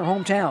here in her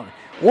hometown.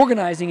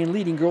 organizing and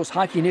leading girls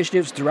hockey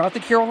initiatives throughout the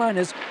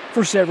Carolinas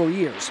for several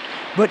years.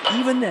 But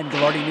even then,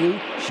 Ghilardi knew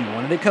she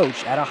wanted to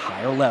coach at a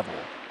higher level.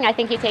 I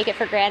think you take it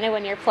for granted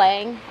when you're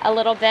playing a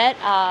little bit,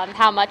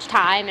 how much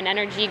time and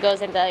energy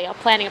goes into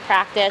planning a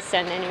practice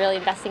and really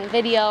investing in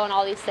video and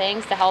all these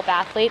things to help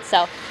athletes.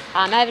 So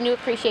I have a new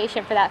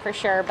appreciation for that for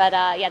sure, but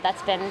yeah,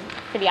 that's been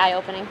pretty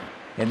eye-opening.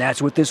 And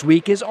that's what this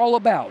week is all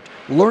about,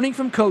 learning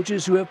from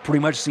coaches who have pretty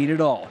much seen it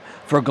all.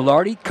 For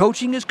Ghilardi,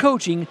 coaching is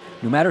coaching,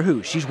 no matter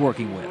who she's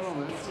working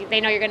with.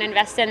 They know you're going to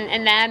invest in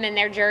them and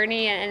their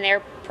journey and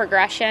their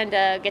progression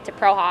to get to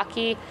pro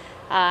hockey.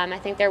 I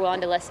think they're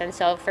willing to listen.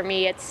 So for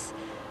me, it's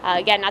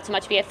again, not so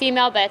much be a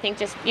female, but I think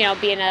just,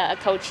 being a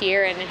coach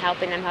here and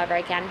helping them however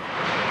I can.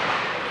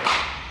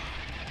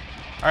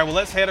 All right, well,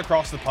 let's head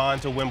across the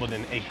pond to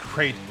Wimbledon. A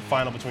great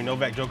final between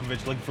Novak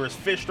Djokovic looking for his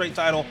 5th straight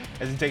title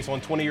as he takes on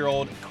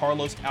 20-year-old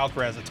Carlos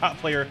Alcaraz, a top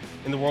player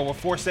in the world,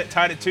 with 4-set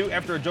tied at 2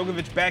 after a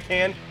Djokovic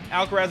backhand.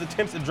 Alcaraz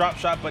attempts a drop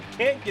shot but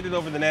can't get it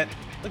over the net.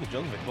 Look at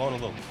Djokovic blowing a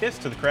little kiss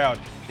to the crowd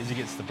as he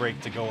gets the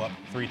break to go up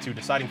 3-2.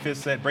 Deciding 5th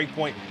set break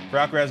point for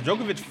Alcaraz.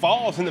 Djokovic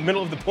falls in the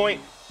middle of the point,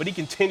 but he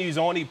continues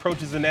on. He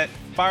approaches the net,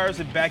 fires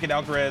it back at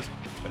Alcaraz,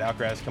 but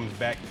Alcaraz comes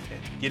back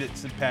and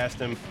gets it past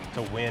him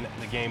to win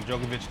the game.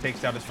 Djokovic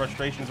takes out his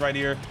frustrations right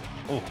here.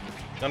 Oh,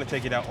 gonna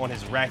take it out on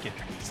his racket.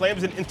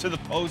 Slams it into the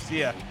post.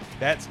 Yeah,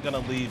 that's gonna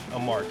leave a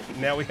mark.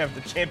 Now we have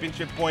the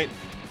championship point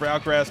for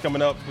Alcaraz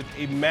coming up with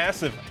a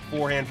massive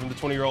forehand from the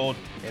 20-year-old,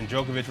 and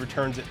Djokovic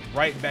returns it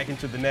right back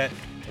into the net.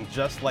 And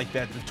just like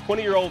that, the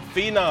 20-year-old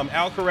phenom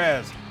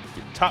Alcaraz,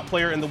 the top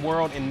player in the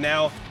world, and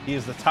now he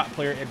is the top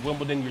player at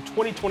Wimbledon, your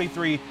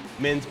 2023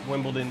 men's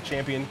Wimbledon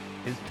champion.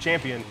 His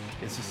champion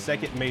is his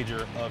 2nd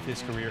major of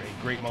his career.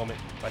 A great moment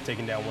by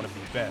taking down one of the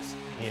best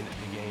in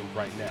the game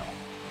right now.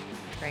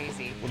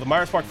 Crazy. Well, the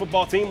Myers Park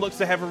football team looks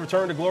to have a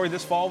return to glory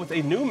this fall with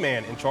a new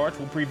man in charge.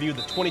 We'll preview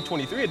the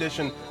 2023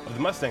 edition of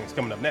the Mustangs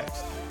coming up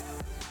next.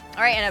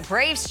 All right, and a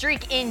Brave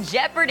streak in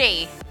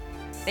jeopardy.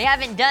 They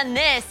haven't done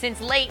this since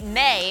late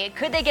May.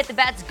 Could they get the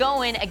bats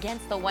going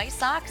against the White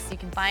Sox? You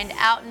can find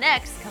out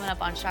next, coming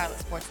up on Charlotte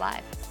Sports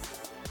Live.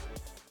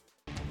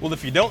 Well,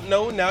 if you don't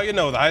know, now you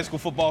know. The high school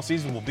football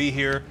season will be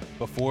here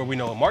before we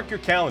know it. Mark your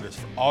calendars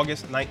for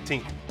August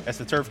 19th. That's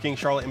the Turf King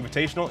Charlotte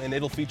Invitational, and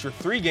it'll feature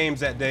 3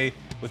 games that day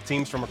with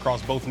teams from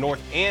across both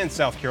North and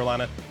South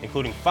Carolina,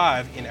 including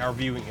 5 in our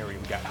viewing area.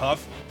 We got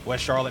Huff,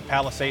 West Charlotte,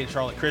 Palisade,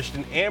 Charlotte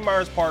Christian, and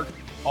Myers Park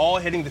all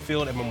hitting the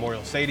field at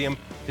Memorial Stadium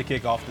to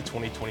kick off the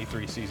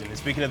 2023 season. And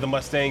speaking of the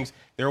Mustangs,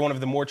 they're one of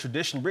the more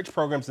tradition-rich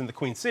programs in the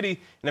Queen City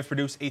and have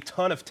produced a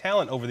ton of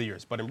talent over the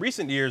years. But in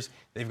recent years,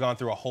 they've gone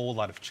through a whole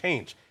lot of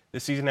change.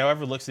 This season,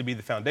 however, looks to be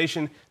the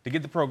foundation to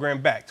get the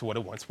program back to what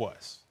it once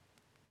was.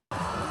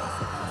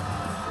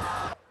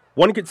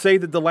 One could say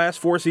that the last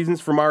 4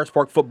 seasons for Myers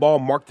Park football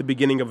marked the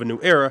beginning of a new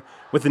era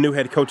with a new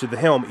head coach at the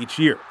helm each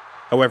year.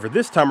 However,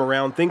 this time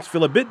around, things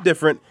feel a bit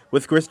different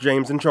with Chris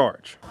James in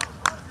charge.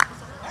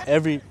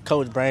 Every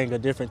coach brings a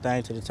different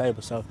thing to the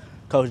table. So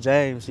Coach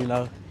James, he's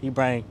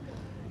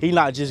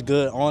not just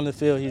good on the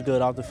field, he's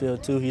good off the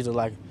field too. He's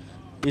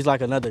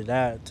like another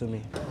dad to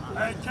me.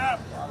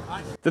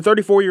 The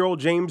 34-year-old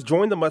James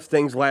joined the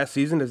Mustangs last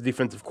season as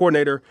defensive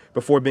coordinator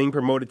before being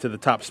promoted to the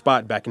top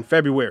spot back in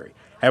February.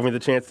 Having the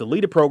chance to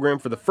lead a program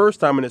for the first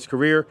time in his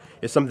career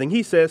is something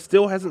he says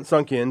still hasn't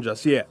sunk in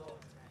just yet.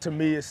 To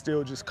me, it's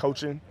still just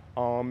coaching.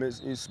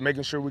 It's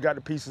making sure we got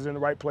the pieces in the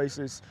right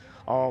places.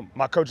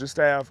 My coaching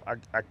staff,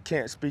 I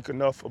can't speak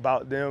enough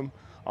about them,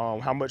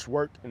 how much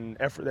work and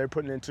effort they're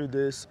putting into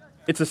this.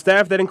 It's a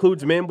staff that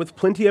includes men with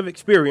plenty of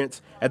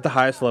experience at the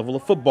highest level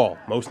of football,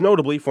 most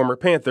notably former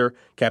Panther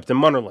Captain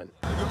Munnerlyn.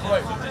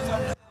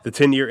 The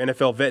 10-year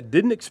NFL vet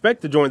didn't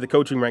expect to join the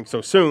coaching ranks so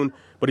soon,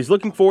 but he's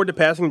looking forward to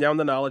passing down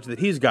the knowledge that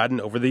he's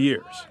gotten over the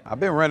years. I've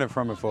been running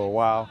from it for a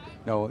while.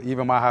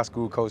 Even my high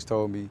school coach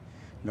told me,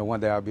 one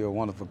day I'll be a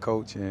wonderful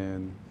coach,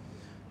 and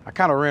I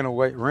kind of ran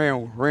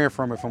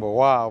from it for a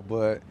while,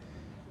 but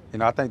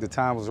I think the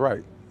time was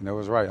right. It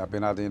was right. I've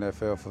been out of the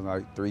NFL for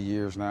like 3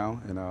 years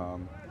now, and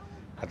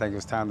I think it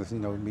was time to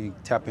me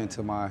tap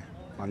into my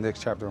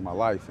next chapter of my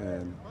life,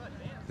 and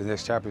the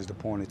next chapter is to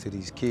point into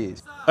these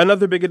kids.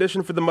 Another big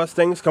addition for the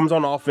Mustangs comes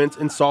on offense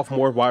in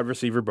sophomore wide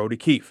receiver Brody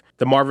Keefe.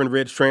 The Marvin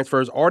Ridge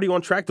transfer is already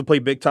on track to play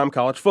big-time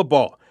college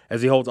football,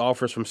 as he holds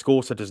offers from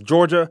schools such as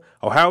Georgia,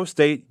 Ohio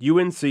State,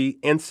 UNC,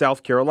 and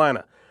South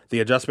Carolina. The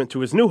adjustment to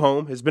his new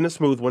home has been a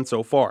smooth one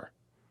so far.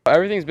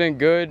 Everything's been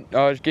good.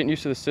 Just getting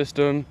used to the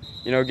system,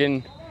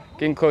 getting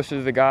closer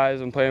to the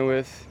guys I'm playing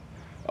with.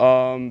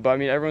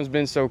 But everyone's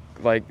been so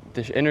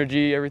the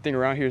energy, everything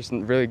around here is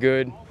really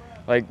good.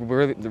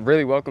 We're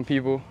really welcome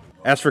people.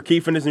 As for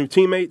Keefe and his new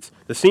teammates,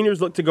 the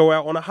seniors look to go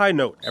out on a high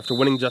note after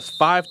winning just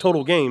 5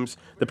 total games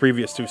the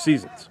previous 2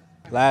 seasons.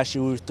 Last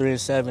year we was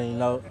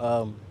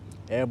 3-7.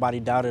 Everybody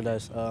doubted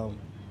us.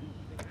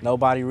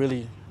 Nobody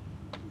really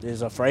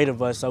is afraid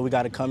of us, so we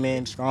got to come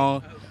in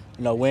strong,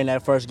 win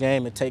that first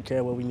game and take care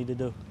of what we need to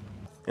do.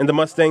 And the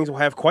Mustangs will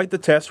have quite the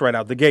test right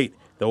out the gate.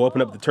 They'll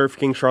open up the Turf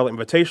King Charlotte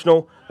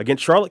Invitational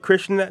against Charlotte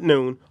Christian at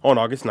noon on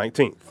August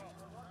 19th.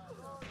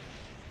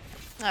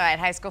 All right,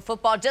 high school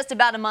football just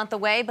about a month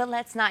away, but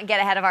let's not get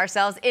ahead of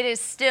ourselves. It is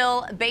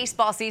still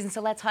baseball season, so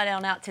let's head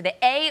on out to the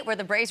A, where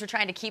the Braves are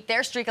trying to keep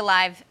their streak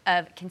alive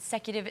of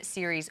consecutive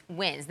series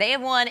wins. They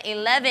have won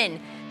 11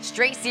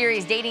 straight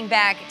series dating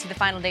back to the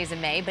final days of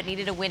May, but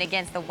needed a win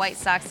against the White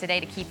Sox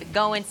today to keep it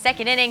going.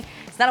 Second inning,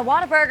 it's not a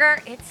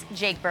Whataburger, it's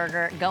Jake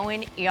Burger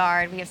going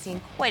yard. We have seen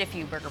quite a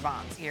few burger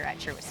bombs here at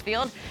Truist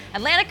Field.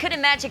 Atlanta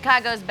couldn't match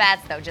Chicago's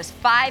bats, though. Just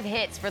 5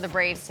 hits for the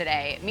Braves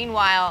today.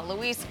 Meanwhile,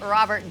 Luis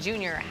Robert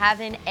Jr.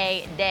 having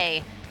a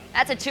day.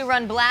 That's a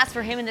 2-run blast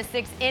for him in the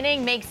 6th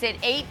inning, makes it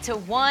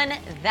 8-1.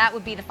 That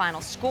would be the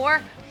final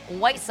score.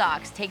 White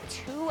Sox take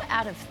 2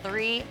 out of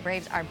 3.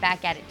 Braves are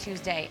back at it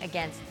Tuesday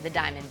against the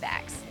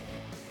Diamondbacks.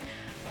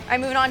 All right,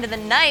 moving on to the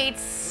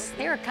Knights.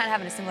 They were kind of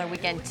having a similar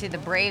weekend to the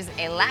Braves,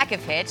 a lack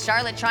of hits.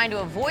 Charlotte trying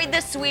to avoid the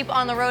sweep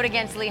on the road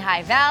against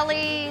Lehigh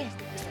Valley.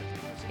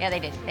 Yeah, they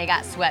did. They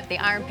got swept. The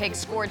Iron Pigs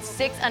scored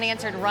 6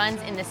 unanswered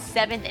runs in the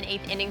 7th and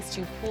 8th innings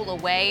to pull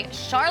away.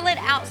 Charlotte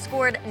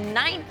outscored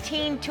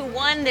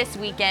 19-1 this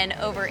weekend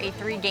over a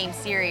 3-game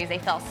series. They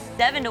fell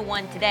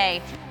 7-1 today.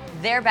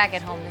 They're back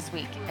at home this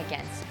week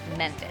against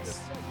Memphis.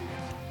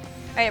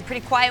 All right, a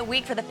pretty quiet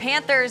week for the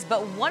Panthers,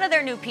 but one of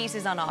their new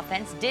pieces on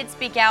offense did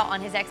speak out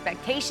on his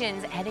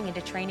expectations heading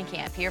into training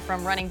camp. Hear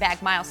from running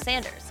back Miles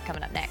Sanders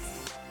coming up next.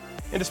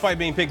 And despite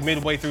being picked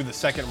midway through the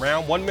 2nd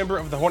round, one member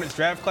of the Hornets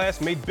draft class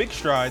made big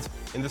strides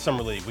in the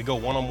Summer League. We go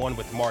one-on-one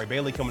with Amari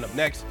Bailey coming up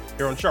next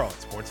here on Charlotte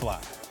Sports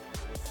Live.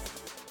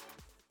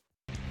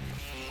 All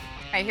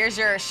right, here's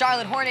your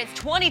Charlotte Hornets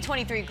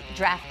 2023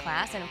 draft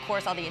class. And, of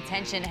course, all the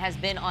attention has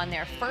been on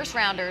their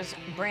first-rounders,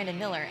 Brandon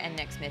Miller and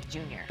Nick Smith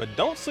Jr. But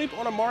don't sleep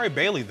on Amari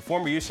Bailey. The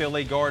former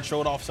UCLA guard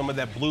showed off some of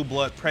that blue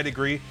blood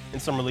pedigree in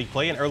Summer League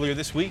play. And earlier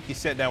this week, he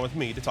sat down with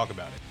me to talk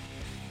about it.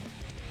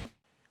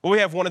 Well, we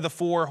have one of the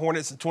 4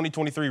 Hornets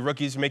 2023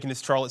 rookies making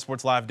his Charlotte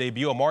Sports Live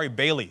debut, Amari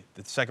Bailey,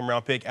 the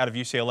 2nd-round pick out of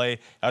UCLA.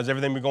 How's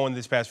everything been going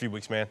these past few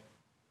weeks, man?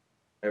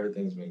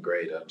 Everything's been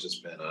great. I've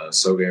just been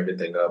soaking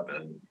everything up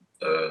and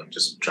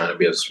just trying to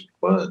be a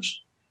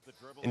sponge.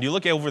 And you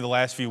look over the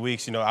last few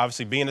weeks,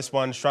 obviously being a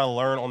sponge, trying to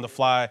learn on the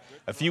fly.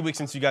 A few weeks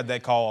since you got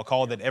that call, a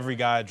call that every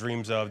guy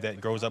dreams of that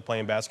grows up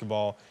playing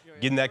basketball,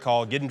 getting that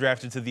call, getting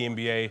drafted to the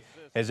NBA.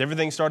 Has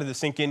everything started to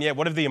sink in yet?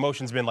 What have the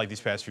emotions been like these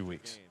past few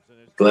weeks?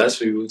 The last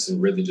few weeks have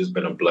really just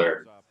been a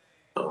blur.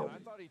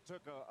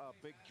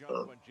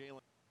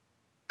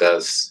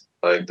 That's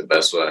like the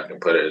best way I can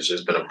put it. It's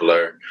just been a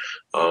blur.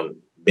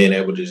 Being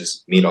able to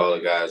just meet all the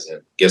guys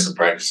and get some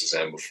practices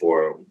in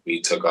before we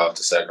took off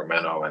to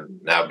Sacramento,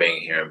 and now being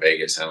here in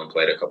Vegas, having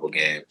played a couple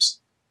games,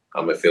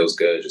 it feels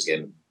good just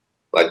getting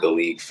like the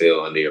league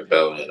feel under your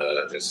belt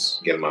and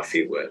just getting my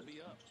feet wet.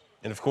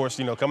 And, of course,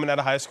 coming out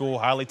of high school,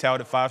 highly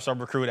touted 5-star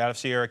recruit out of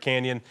Sierra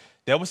Canyon,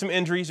 dealt with some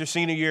injuries your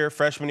senior year,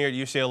 freshman year at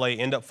UCLA,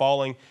 end up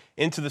falling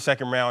into the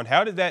 2nd round.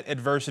 How did that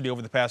adversity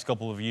over the past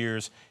couple of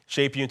years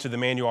shape you into the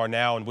man you are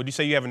now? And would you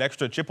say you have an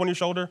extra chip on your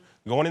shoulder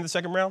going in the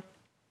 2nd round?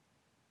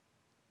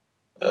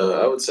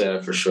 I would say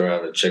I for sure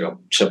have a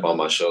chip on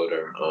my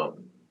shoulder.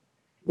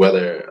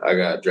 Whether I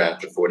got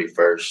drafted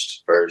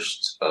 41st,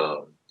 first,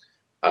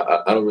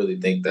 I don't really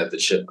think that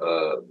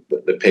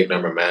the pick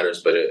number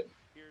matters, but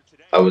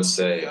I would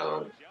say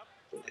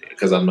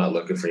because I'm not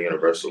looking for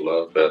universal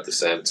love, but at the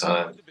same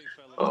time,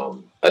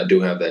 I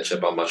do have that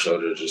chip on my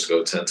shoulder to just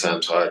go 10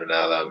 times harder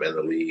now that I'm in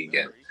the league,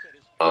 and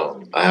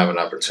I have an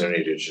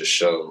opportunity to just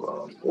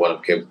show what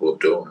I'm capable of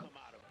doing.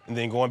 And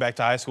then going back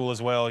to high school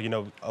as well,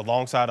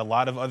 alongside a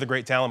lot of other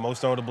great talent,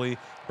 most notably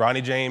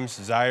Bronny James,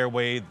 Zaire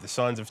Wade, the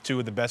sons of 2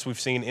 of the best we've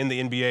seen in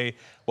the NBA.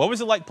 What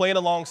was it like playing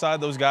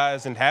alongside those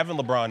guys and having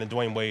LeBron and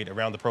Dwayne Wade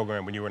around the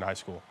program when you were in high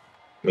school?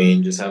 I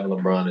mean, just having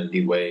LeBron and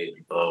D Wade,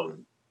 it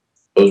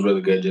was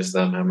really good. Just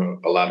them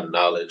having a lot of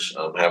knowledge,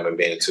 having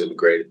been two of the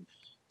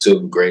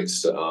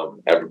greats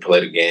to ever play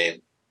the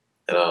game,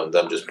 and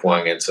them just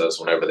pouring into us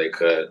whenever they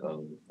could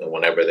and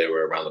whenever they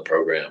were around the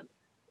program.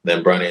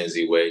 Then Bronny and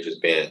Z Wade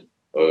just being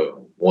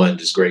 1,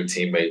 just great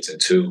teammates,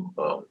 and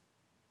 2,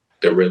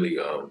 they're really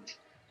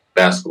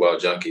basketball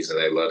junkies and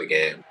they love the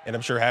game. And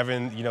I'm sure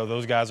having,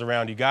 those guys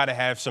around, you got to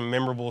have some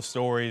memorable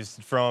stories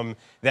from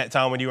that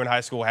time when you were in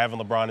high school, having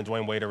LeBron and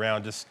Dwayne Wade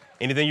around. Just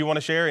anything you want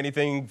to share,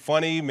 anything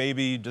funny,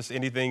 maybe just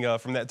anything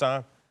from that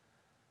time?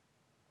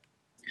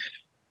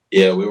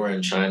 Yeah, we were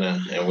in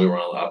China and we were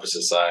on the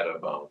opposite side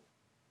of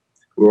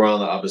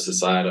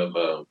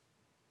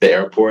the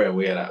airport, and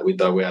we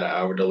thought we had an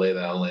hour delay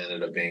that only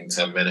ended up being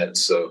 10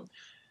 minutes. So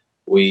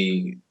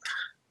we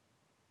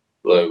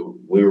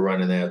were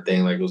running that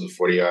thing like it was a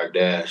 40-yard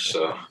dash.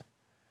 So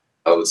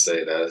I would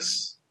say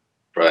that's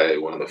probably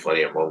one of the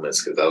funnier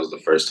moments because that was the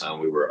first time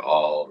we were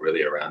all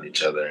really around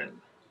each other, and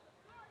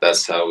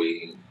that's how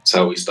we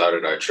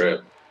started our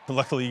trip.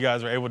 Luckily, you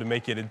guys were able to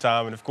make it in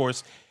time, and of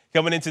course,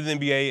 coming into the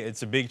NBA,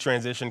 it's a big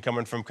transition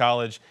coming from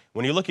college.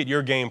 When you look at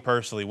your game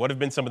personally, what have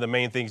been some of the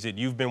main things that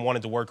you've been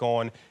wanting to work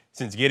on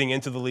since getting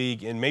into the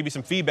league, and maybe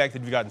some feedback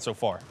that you've gotten so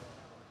far?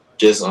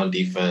 Just on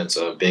defense,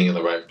 being in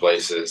the right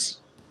places,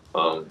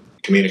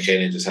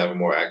 communicating, just having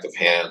more active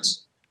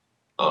hands,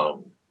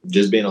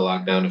 just being a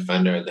lockdown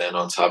defender, and then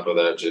on top of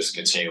that, just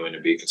continuing to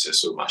be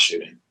consistent with my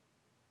shooting.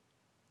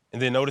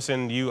 And then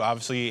noticing you,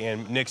 obviously,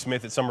 and Nick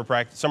Smith at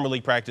summer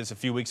league practice a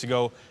few weeks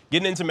ago,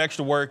 getting into some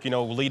extra work,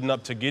 leading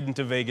up to getting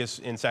to Vegas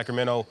in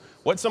Sacramento.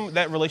 What's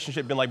that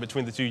relationship been like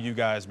between the two of you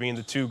guys, being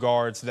the two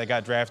guards that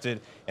got drafted?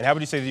 And how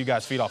would you say that you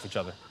guys feed off each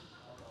other?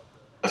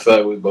 I feel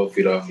like we both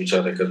feed off each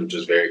other because we're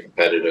just very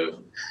competitive.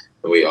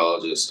 And we all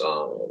just,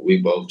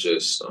 we both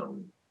just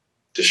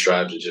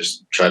strive to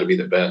just try to be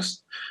the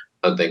best.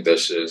 I think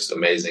that's just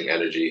amazing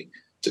energy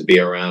to be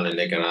around. And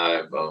Nick and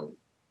I,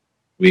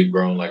 we've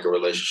grown like a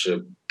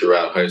relationship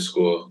throughout high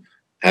school,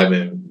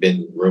 having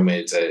been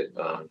roommates at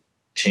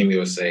Team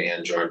USA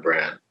and Jordan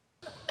Brand.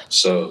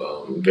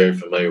 So I'm very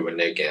familiar with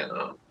Nick, and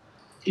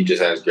he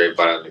just has great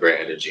vibes and great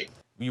energy.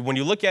 When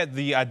you look at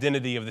the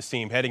identity of this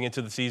team heading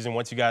into the season,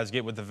 once you guys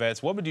get with the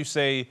vets, what would you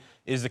say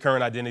is the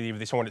current identity of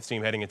this Hornets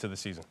team heading into the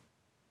season?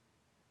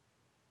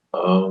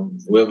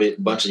 We'll be a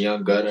bunch of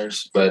young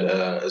gunners, but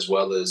as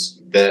well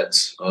as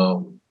vets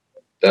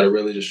that are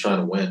really just trying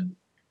to win.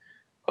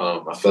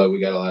 I feel like we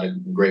got a lot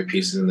of great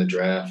pieces in the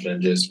draft,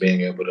 and just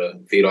being able to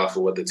feed off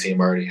of what the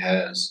team already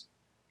has,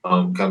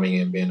 coming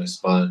in, being a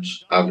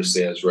sponge,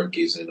 obviously as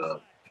rookies, and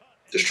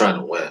just trying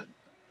to win.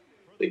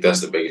 I think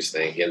that's the biggest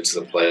thing. Get into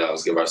the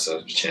playoffs, give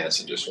ourselves a chance,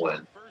 and just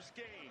win.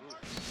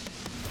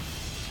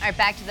 All right,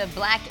 back to the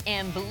black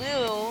and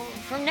blue.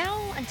 From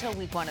now until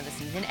week 1 of the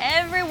season,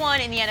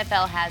 everyone in the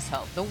NFL has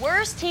hope. The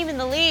worst team in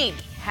the league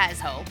has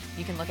hope.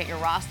 You can look at your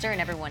roster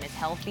and everyone is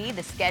healthy.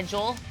 The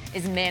schedule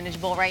is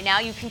manageable right now.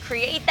 You can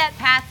create that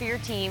path for your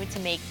team to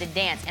make the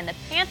dance. And the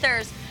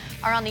Panthers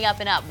are on the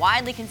up and up,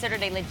 widely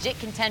considered a legit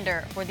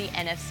contender for the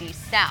NFC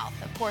South.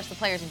 Of course, the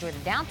players enjoy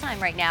the downtime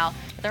right now,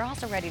 but they're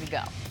also ready to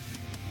go.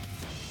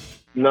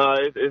 No,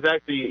 it's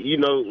actually,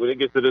 when it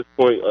gets to this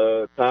point,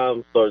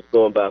 time starts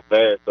going by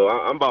fast. So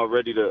I'm about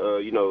ready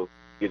to,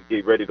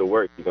 get ready to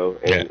work,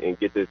 and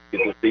get this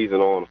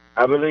season on.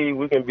 I believe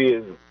we can be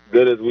as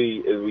good as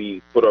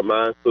we put our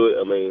minds to it.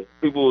 I mean,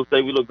 people will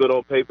say we look good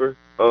on paper,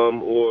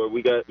 or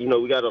we got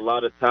a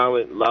lot of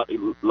talent,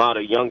 lot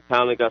of young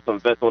talent, got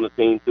some vets on the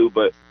team too.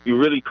 But you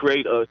really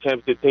create a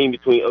championship team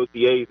between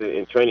OTAs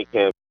and training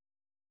camp.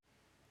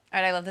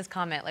 All right, I love this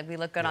comment. Like, we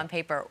look good on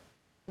paper.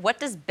 What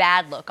does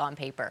bad look on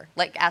paper?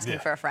 Like asking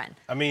for a friend.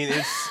 I mean,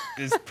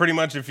 it's pretty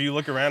much if you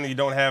look around and you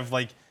don't have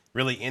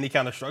really any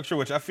kind of structure,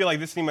 which I feel like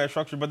this team has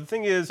structure. But the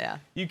thing is,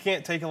 you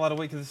can't take a lot of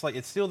weight because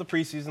it's still the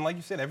preseason. Like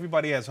you said,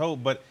 everybody has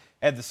hope, but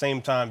at the same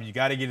time, you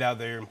got to get out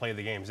there and play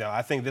the games. Now,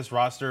 I think this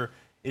roster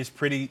is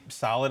pretty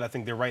solid. I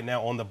think they're right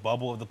now on the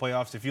bubble of the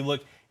playoffs. If you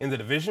look in the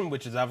division,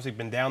 which has obviously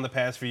been down the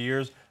past few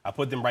years, I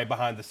put them right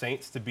behind the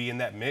Saints to be in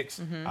that mix.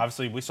 Mm-hmm.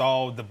 Obviously, we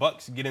saw the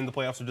Bucks get in the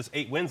playoffs with just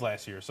 8 wins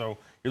last year. So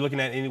you're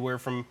looking at anywhere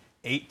from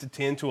 8 to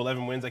 10 to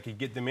 11 wins that could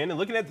get them in. And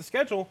looking at the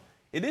schedule,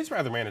 it is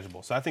rather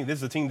manageable. So I think this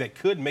is a team that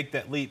could make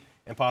that leap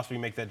and possibly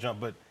make that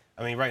jump. But,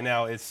 I mean, right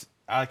now,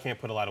 I can't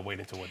put a lot of weight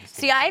into what this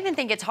team is. I even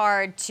think it's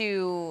hard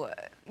to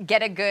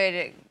get a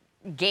good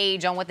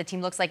gauge on what the team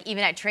looks like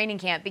even at training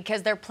camp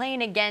because they're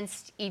playing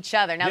against each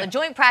other. Now, the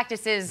joint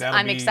practices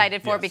I'm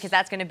excited for because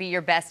that's going to be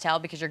your best tell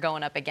because you're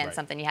going up against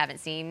something you haven't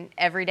seen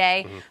every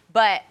day. Mm-hmm.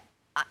 But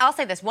I'll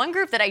say this. One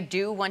group that I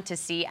do want to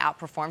see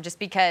outperform just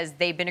because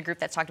they've been a group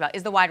that's talked about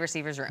is the wide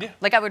receivers room. Yeah,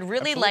 I would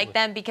really like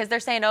them because they're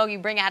saying, oh, you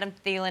bring Adam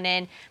Thielen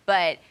in,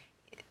 but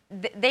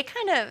they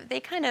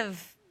kind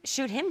of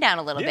shoot him down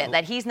a little bit,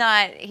 that he's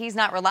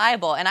not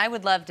reliable. And I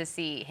would love to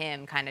see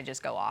him kind of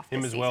just go off him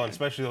this as season. well, and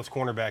especially those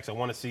cornerbacks. I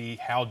want to see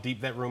how deep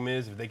that room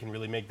is, if they can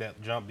really make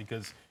that jump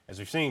because, as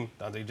we've seen,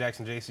 Dante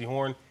Jackson, J.C.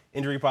 Horn,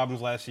 injury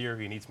problems last year.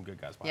 He needs some good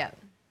guys behind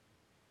him.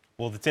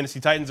 Well, the Tennessee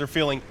Titans are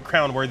feeling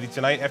crown-worthy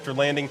tonight after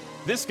landing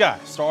this guy,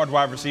 star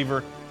wide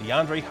receiver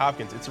DeAndre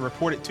Hopkins. It's a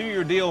reported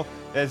 2-year deal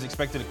that is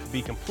expected to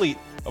be complete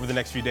over the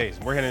next few days.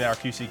 We're heading to our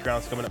QC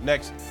Crowns coming up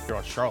next here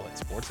on Charlotte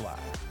Sports Live.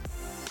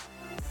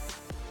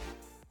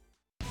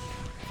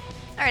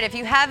 All right, if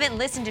you haven't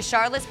listened to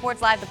Charlotte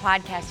Sports Live, the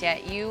podcast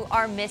yet, you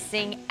are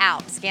missing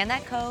out. Scan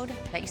that code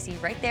that you see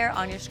right there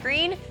on your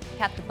screen.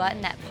 Tap the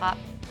button that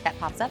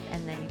pops up,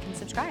 and then you can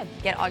subscribe.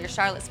 Get all your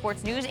Charlotte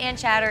sports news and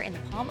chatter in the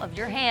palm of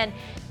your hand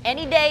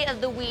any day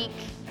of the week,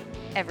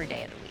 every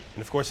day of the week.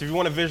 And, of course, if you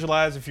want to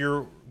visualize, if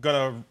you're going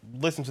to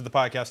listen to the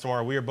podcast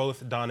tomorrow, we are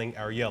both donning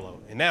our yellow.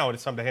 And now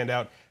it's time to hand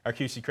out our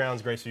QC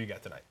Crowns. Grace, who you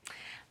got tonight?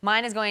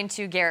 Mine is going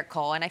to Garrett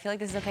Cole, and I feel like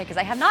this is okay because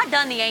I have not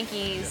done the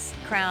Yankees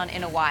crown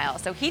in a while.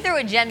 So he threw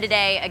a gem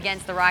today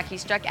against the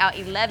Rockies, struck out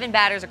 11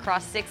 batters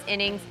across 6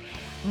 innings,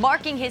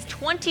 marking his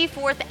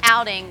 24th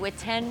outing with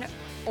 10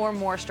 or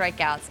more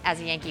strikeouts as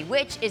a Yankee,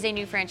 which is a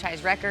new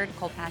franchise record.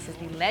 Cole passes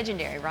the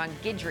legendary Ron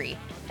Guidry,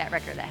 that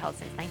record that held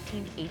since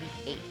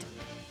 1988.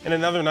 And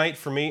another night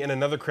for me and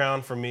another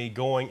crown for me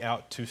going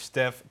out to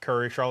Steph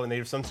Curry, Charlotte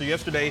native son. So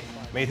yesterday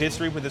made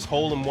history with his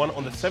hole-in-one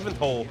on the 7th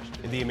hole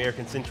in the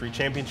American Century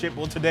Championship.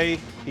 Well, today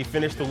he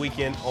finished the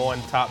weekend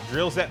on top.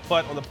 Drills that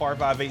putt on the par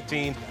 5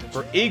 18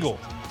 for eagle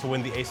to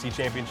win the AC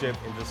championship.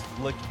 And just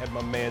look at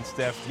my man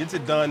Steph. Gets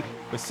it done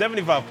with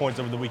 75 points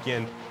over the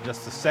weekend.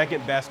 Just the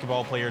second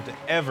basketball player to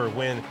ever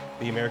win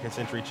the American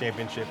Century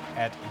Championship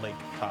at Lake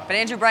Tahoe. But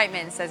Andrew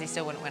Brightman says he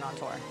still wouldn't win on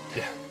tour.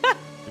 Yeah.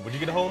 Would you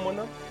get a home one,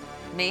 though?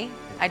 Me?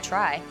 I'd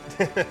try.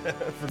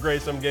 For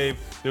Grace, I'm Gabe.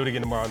 Do it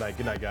again tomorrow night.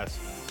 Good night,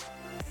 guys.